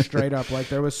was just straight up, like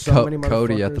there was so many motherfuckers.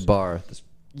 Cody at the bar. This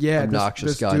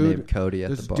obnoxious guy dude, named Cody at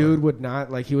the bar. This dude would not,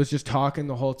 like, he was just talking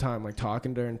the whole time, like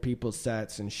talking during people's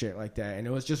sets and shit like that. And it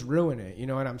was just ruining it. You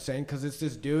know what I'm saying? Because it's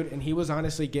this dude, and he was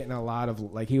honestly getting a lot of,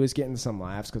 like, he was getting some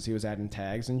laughs because he was adding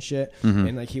tags and shit. Mm-hmm.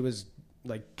 And like he was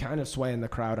like kind of swaying the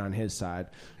crowd on his side.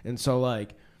 And so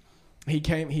like he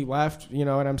left, you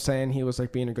know what I'm saying? He was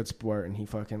like being a good sport, and he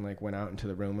fucking like went out into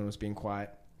the room and was being quiet.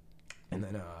 And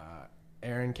then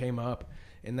Aaron came up,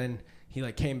 and then he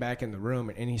like came back in the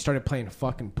room, and he started playing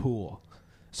fucking pool.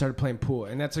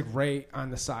 And that's like right on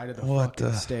the side of the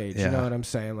fucking stage. Yeah. You know what I'm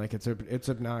saying? Like it's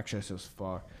obnoxious as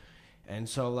fuck. And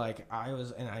so like I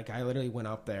literally went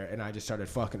up there and I just started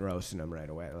fucking roasting him right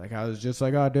away. Like I was just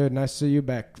like, "Oh, dude, nice to see you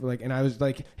back." Like, and I was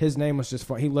like, his name was just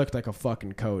he looked like a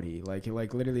fucking Cody. Like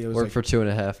literally it was Worked like for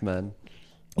 2.5 Men.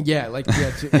 yeah, like yeah,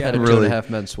 Had a Really? 2.5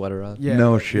 Men sweater on. yeah,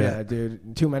 No like, shit. yeah,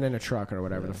 dude, 2 men in a truck or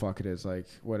whatever the fuck it is, like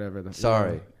whatever the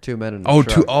Sorry, 2 men in a Oh,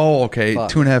 truck. okay.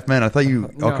 Fuck. 2.5 Men. I thought you.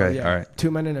 No, Okay, yeah, all right.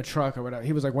 2 men in a truck or whatever.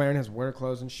 He was like wearing his work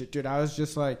clothes and shit, dude. I was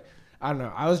just like, I don't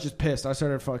know. I was just pissed. I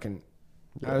started fucking.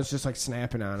 I was just like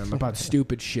snapping on him about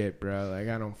stupid shit, bro. Like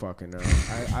I don't fucking know.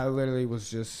 I literally was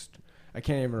just. I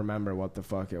can't even remember what the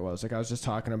fuck it was. Like I was just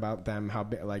talking about them, how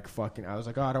like fucking. I was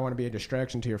like, oh, I don't want to be a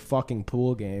distraction to your fucking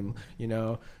pool game, you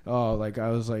know. Oh, like I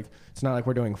was like, it's not like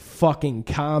we're doing fucking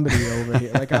comedy over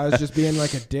here. Like I was just being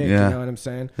like a dick, Yeah. you know what I'm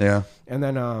saying? Yeah. And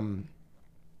then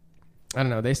I don't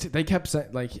know. They kept saying,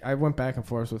 like, I went back and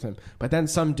forth with him, but then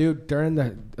some dude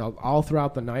during all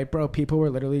throughout the night, bro, people were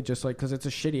literally just like, because it's a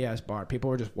shitty ass bar. People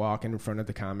were just walking in front of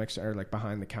the comics or like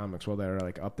behind the comics while they were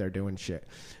like up there doing shit.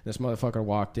 This motherfucker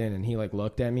walked in and he like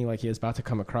looked at me like he was about to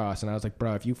come across, and I was like,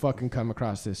 bro, if you fucking come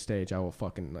across this stage, I will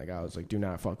fucking like. I was like, do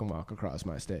not fucking walk across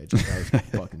my stage. Like, I was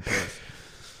fucking pissed.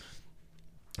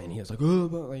 And he was like,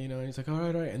 oh, you know, and he's like, all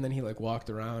right. And then he like walked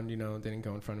around, you know, didn't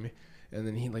go in front of me. And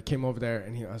then he like came over there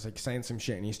and I was like saying some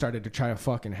shit, and he started to try to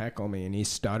fucking heckle me, and he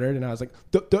stuttered, and I was like,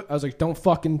 don't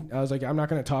fucking, I was like, I'm not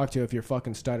going to talk to you if you're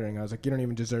fucking stuttering. I was like, you don't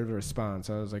even deserve a response.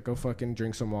 I was like, go fucking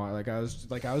drink some water. Like I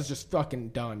was just fucking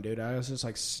done, dude. I was just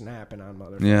like snapping on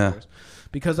motherfuckers. Yeah.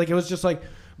 Because like it was just like,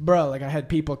 bro, like I had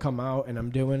people come out and I'm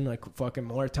doing like fucking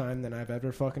more time than I've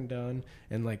ever fucking done,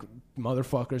 and like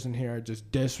motherfuckers in here are just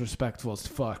disrespectful as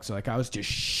fuck. So like I was just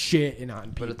shitting on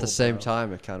people. But at the same bro.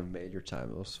 time, it kind of made your time.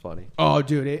 It was funny. Oh,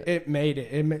 dude, it made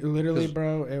it. Literally,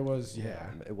 bro, it was, yeah.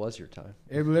 It was your time.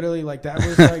 It literally, like, that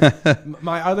was, like,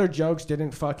 my other jokes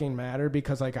didn't fucking matter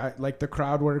because, like, the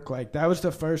crowd work, like, that was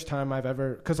the first time I've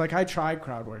ever, because, like, I tried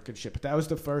crowd work and shit, but that was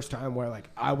the first time where,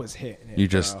 like, I was hitting it, You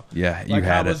just, bro. yeah, you Like,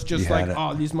 had it. I was just You like, had it.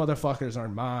 oh, these motherfuckers are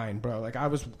mine, bro. Like,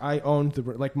 I owned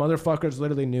like, motherfuckers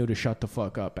literally knew to shut the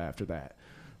fuck up after that.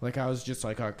 Like, I was just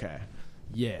like, okay,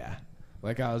 yeah.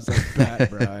 Like I was like,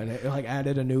 bet, bro, and it like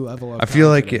added a new level of. I feel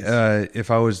like confidence. if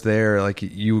I was there, like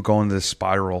you would go into this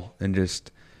spiral and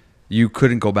just you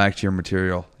couldn't go back to your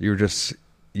material.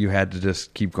 You had to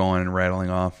just keep going and rattling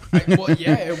off. Well,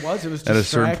 yeah, it was. It was At a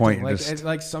certain point, like, just-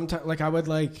 like sometimes, like I would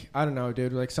like, I don't know,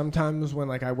 dude. Like sometimes when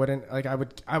like I wouldn't, like I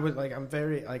would like I'm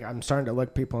very like I'm starting to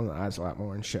look people in the eyes a lot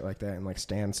more and shit like that, and like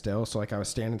stand still. So like I was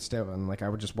standing still and like I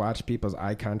would just watch people's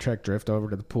eye contact drift over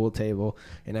to the pool table,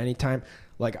 and anytime,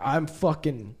 like I'm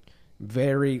fucking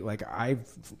very like I've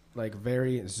like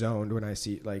very zoned when I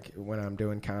see like when I'm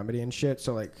doing comedy and shit.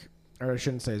 So like. Or I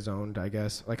shouldn't say zoned, I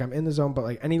guess. Like, I'm in the zone, but,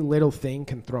 like, any little thing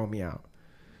can throw me out.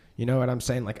 You know what I'm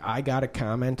saying? Like, I got to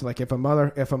comment. Like, if a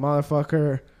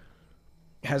motherfucker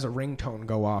has a ringtone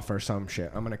go off or some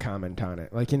shit, I'm going to comment on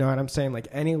it. Like, you know what I'm saying? Like,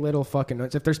 any little fucking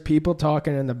noise. If there's people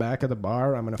talking in the back of the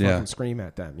bar, I'm going to fucking scream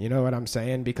at them. You know what I'm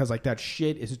saying? Because, like, that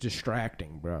shit is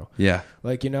distracting, bro. Yeah.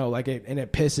 Like, you know, like, it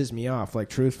pisses me off, like,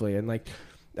 truthfully. And, like...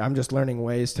 I'm just learning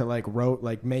ways to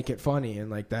like make it funny,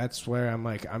 and like that's where I'm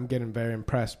like I'm getting very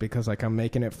impressed because like I'm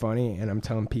making it funny and I'm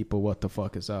telling people what the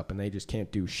fuck is up and they just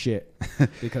can't do shit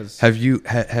because Have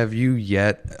you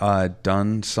yet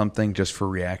done something just for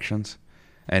reactions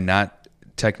and not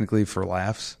technically for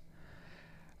laughs?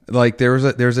 Like there was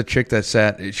a chick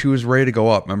that she was ready to go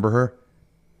up. Remember her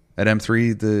at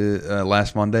M3 the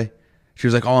last Monday? She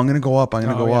was like, "Oh, I'm gonna go up. I'm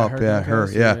gonna go up." Yeah,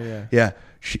 her. Yeah.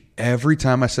 Every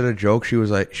time I said a joke, she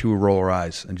would roll her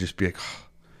eyes and just be like,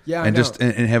 yeah, and just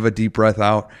and have a deep breath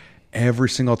out every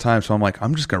single time. So I'm like,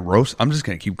 I'm just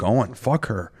gonna keep going. Fuck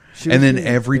her. And then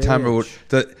every time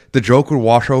the joke would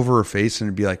wash over her face and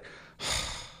it'd be like,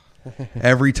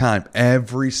 every time,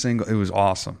 it was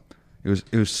awesome. It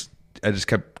was. I just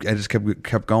kept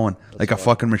going. That's like a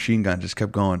fucking machine gun. Just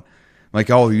kept going.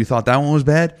 Like, oh, you thought that one was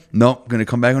bad? Nope. Gonna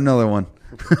come back with another one.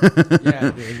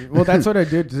 Yeah, dude. Well, that's what I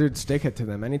do, dude. Stick it to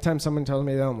them. Anytime someone tells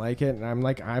me they don't like it, and I'm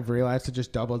like, I've realized to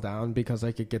just double down because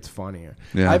like it gets funnier.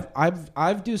 Yeah.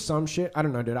 I've do some shit. I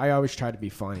don't know, dude. I always try to be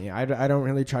funny. I don't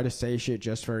really try to say shit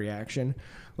just for reaction.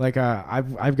 Like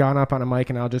I've gone up on a mic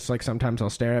and I'll just like sometimes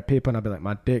I'll stare at people and I'll be like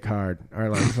my dick hard or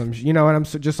like some you know what I'm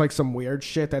so, just like some weird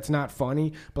shit that's not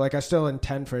funny, but like I still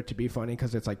intend for it to be funny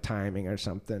because it's like timing or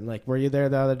something. Like were you there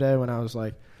the other day when I was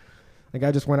like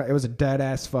I just went, it was a dead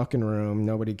ass fucking room,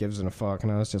 nobody gives a fuck,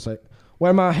 and I was just like,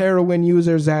 where my heroin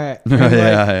users at? And like,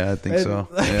 yeah, I think so.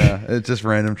 Yeah, it's just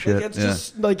random shit. Like, it's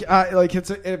just like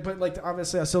but like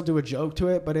obviously I still do a joke to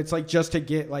it, but it's like just to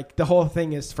get like the whole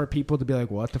thing is for people to be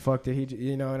like, what the fuck did he do?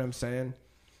 You know what I'm saying?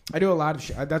 I do a lot of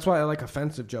shit. That's why I like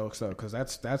offensive jokes though, because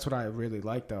that's what I really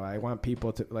like though. I want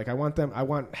people to like, I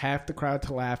want half the crowd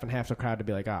to laugh and half the crowd to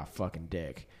be like, ah, fucking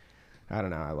dick. I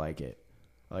don't know. I like it.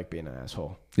 I like being an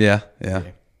asshole. Yeah.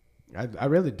 I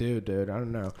really do, dude. I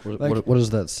don't know. What does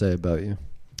that say about you?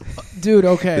 Dude,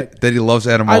 okay. That he loves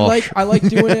Adam Walsh. I like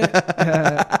doing it.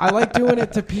 I like doing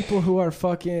it to people who are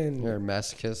fucking. You're a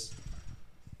masochist.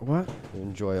 What? You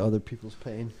enjoy other people's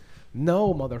pain.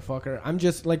 No, motherfucker. I'm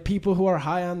just like people who are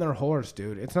high on their horse,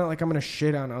 dude. It's not like I'm gonna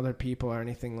shit on other people or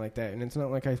anything like that, and it's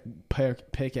not like I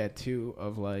pick at two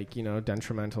of like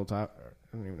detrimental top.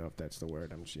 I don't even know if that's the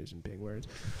word. I'm just using big words,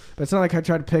 but it's not like I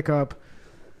try to pick up,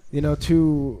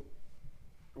 two.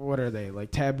 What are they,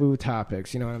 like taboo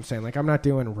topics? You know what I'm saying? Like I'm not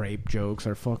doing rape jokes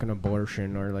or fucking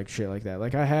abortion or like shit like that.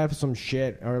 Like I have some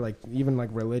shit or like even like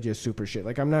religious super shit.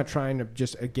 Like I'm not trying to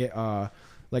just get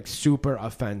like super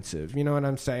offensive. You know what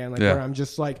I'm saying? Like where I'm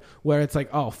just like where it's like,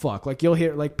 oh fuck. Like you'll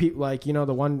hear like people like the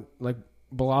one like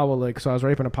Bilal, like, so I was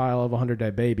raping a pile of 100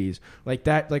 dead babies like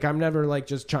that. Like I'm never like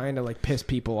just trying to like piss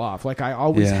people off. Like I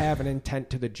always have an intent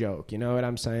to the joke. You know what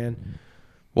I'm saying?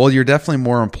 Well, you're definitely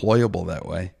more employable that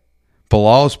way.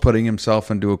 Bilal's putting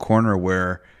himself into a corner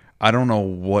where I don't know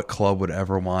what club would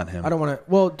ever want him. I don't want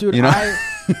to. Well, dude, I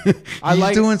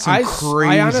like doing some crazy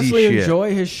I honestly shit.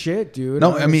 Enjoy his shit, dude.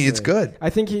 No, honestly. I mean it's good. I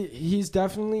think he's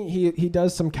definitely he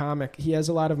does some comic. He has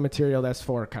a lot of material that's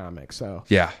for comics. So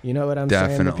yeah, you know what I'm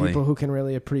saying. The people who can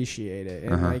really appreciate it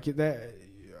and like that.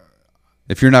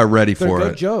 If you're not ready for they're it,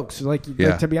 good jokes. Like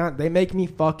to be honest, they make me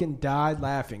fucking die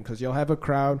laughing because you'll have a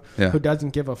crowd who doesn't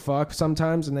give a fuck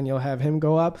sometimes, and then you'll have him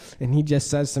go up and he just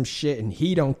says some shit and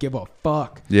he don't give a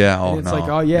fuck. Yeah, and it's like,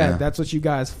 oh yeah, that's what you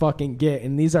guys fucking get.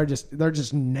 And these are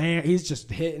he's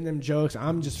just hitting them jokes.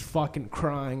 I'm just fucking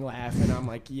crying, laughing. I'm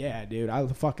like, yeah, dude, I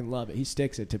fucking love it. He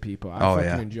sticks it to people. I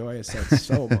fucking enjoy his set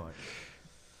so much.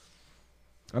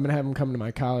 I'm going to have him come to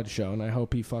my college show, and I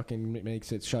hope he fucking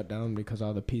makes it shut down because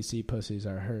all the PC pussies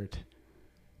are hurt.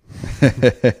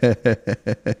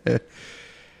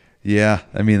 Yeah,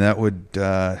 I mean, that'd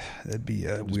be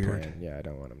weird. Playing. Yeah, I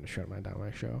don't want him to shut down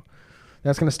my show.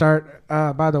 That's going to start,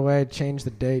 by the way, change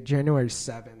the date, January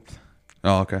 7th.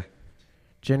 Oh, okay.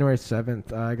 January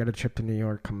 7th. I got a trip to New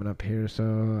York coming up here, so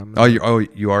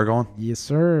you are going? Yes,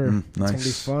 sir. Nice. It's going to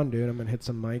be fun, dude. I'm going to hit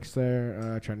some mics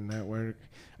there, try to network.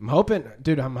 I'm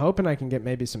hoping I can get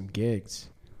maybe some gigs.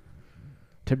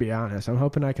 To be honest, I'm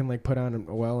hoping I can like put on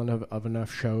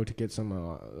enough show to get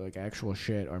some like actual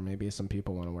shit, or maybe some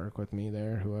people want to work with me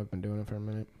there who have been doing it for a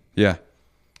minute. Yeah.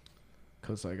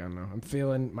 Cause like I don't know, I'm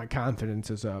feeling my confidence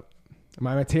is up.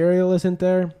 My material isn't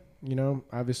there,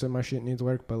 Obviously my shit needs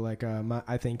work, but like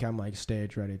I think I'm like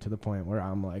stage ready to the point where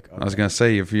I'm like. Okay. I was gonna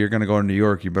say if you're gonna go to New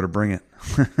York, you better bring it.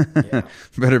 Yeah.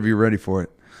 Better be ready for it.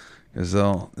 Because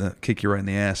they'll kick you right in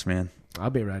the ass, man. I'll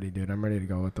be ready, dude. I'm ready to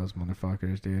go with those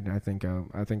motherfuckers, dude. I think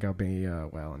I'll be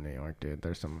well in New York, dude.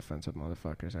 There's some offensive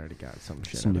motherfuckers. I already got some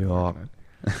shit. New York.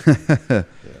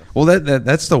 Well,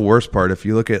 that's the worst part. If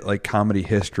you look at like comedy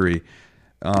history,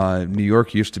 New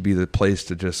York used to be the place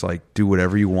to just like do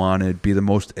whatever you wanted, be the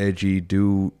most edgy,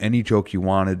 do any joke you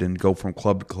wanted, and go from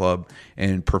club to club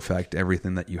and perfect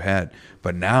everything that you had.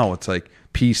 But now it's like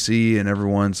PC and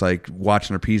everyone's like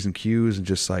watching their P's and Q's and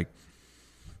just like.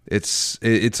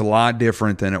 It's a lot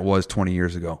different than it was 20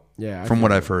 years ago. Yeah, from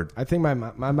what I've heard. I think my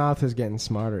mouth is getting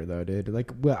smarter though, dude.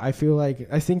 Like, I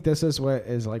think this is what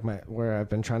is like where I've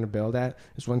been trying to build at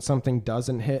is when something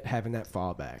doesn't hit, having that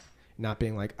fallback, not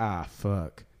being like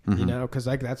fuck, because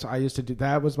like that's what I used to do.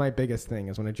 That was my biggest thing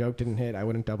is when a joke didn't hit, I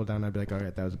wouldn't double down. I'd be like, all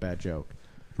right, that was a bad joke.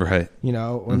 Right.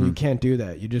 When you can't do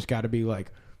that, you just got to be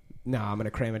like. No, I'm going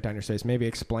to cram it down your face. Maybe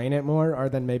explain it more or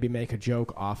then maybe make a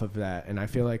joke off of that. And I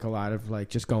feel like a lot of like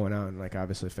just going out and like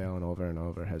obviously failing over and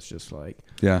over has just like.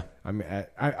 Yeah. I mean,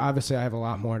 I obviously I have a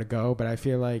lot more to go, but I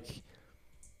feel like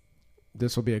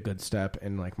this will be a good step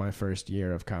in like my first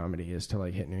year of comedy is to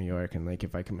like hit New York. And like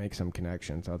if I can make some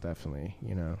connections, I'll definitely,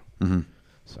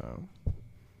 So.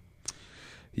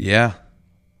 Yeah.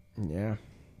 Yeah.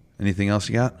 Anything else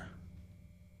you got?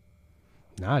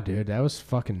 Nah, dude, that was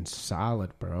fucking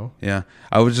solid, bro. Yeah.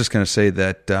 I was just going to say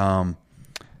that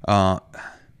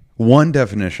one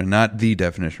definition, not the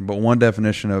definition, but one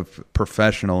definition of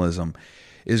professionalism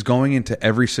is going into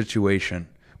every situation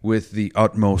with the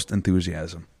utmost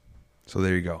enthusiasm. So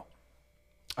there you go.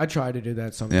 I try to do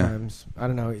that sometimes. I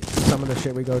don't know. Some of the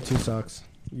shit we go to sucks.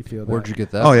 You feel that? Where'd you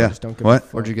get that? Oh, from? yeah. Just don't give a What?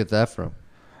 fuck. Where'd you get that from?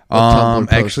 What Tumblr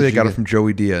post Actually, I did got you it from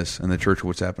Joey Diaz in the Church of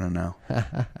What's Happening Now.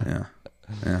 Yeah.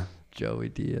 Yeah. Joey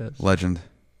Diaz. Legend.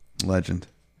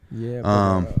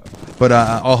 Yeah. But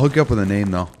I'll hook you up with a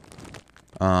name, though.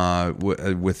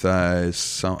 With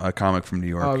a comic from New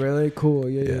York. Oh, really? Cool.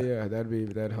 Yeah. Yeah.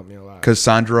 That'd help me a lot. Because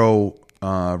Sandro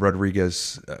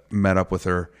Rodriguez met up with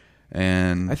her,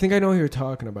 and I think I know who you're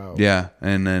talking about. yeah,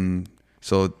 and then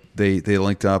so they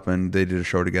linked up and they did a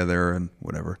show together and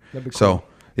whatever. That'd be cool. So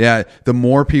yeah, the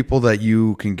more people that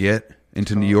you can get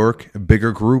into New York, a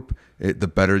bigger group, the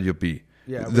better you'll be.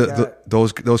 Yeah,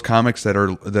 Those comics that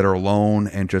are alone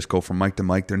and just go from mic to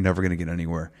mic, they're never going to get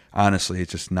anywhere. Honestly,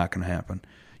 it's just not going to happen.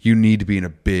 You need to be in a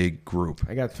big group.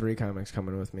 I got 3 comics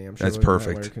coming with me. I'm sure That's we're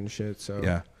perfect. network and shit. So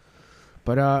Yeah.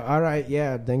 But all right,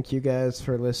 yeah. Thank you guys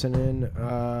for listening.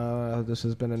 This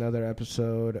has been another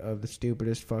episode of the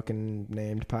stupidest fucking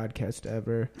named podcast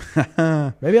ever.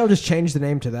 Maybe I'll just change the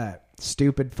name to that.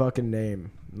 Stupid fucking name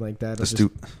like that.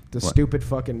 The stupid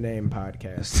fucking name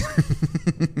podcast.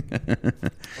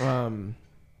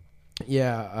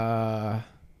 Yeah.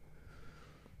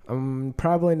 I'm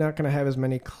probably not gonna have as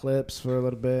many clips for a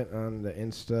little bit on the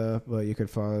Insta, but you could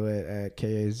follow it at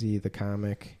KAZ the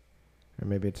comic. Or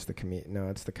maybe it's the No,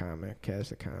 it's the comic. Kaz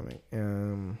the comic.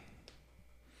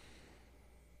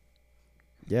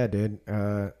 Yeah, dude.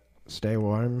 Stay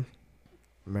warm.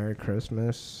 Merry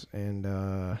Christmas and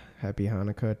Happy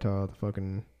Hanukkah to all the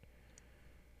fucking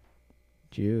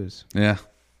Jews. Yeah.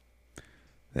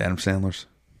 The Adam Sandlers.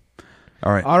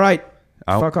 All right. All right.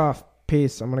 Out. Fuck off.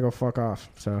 Peace. I'm gonna go fuck off.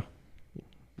 So,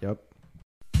 yep.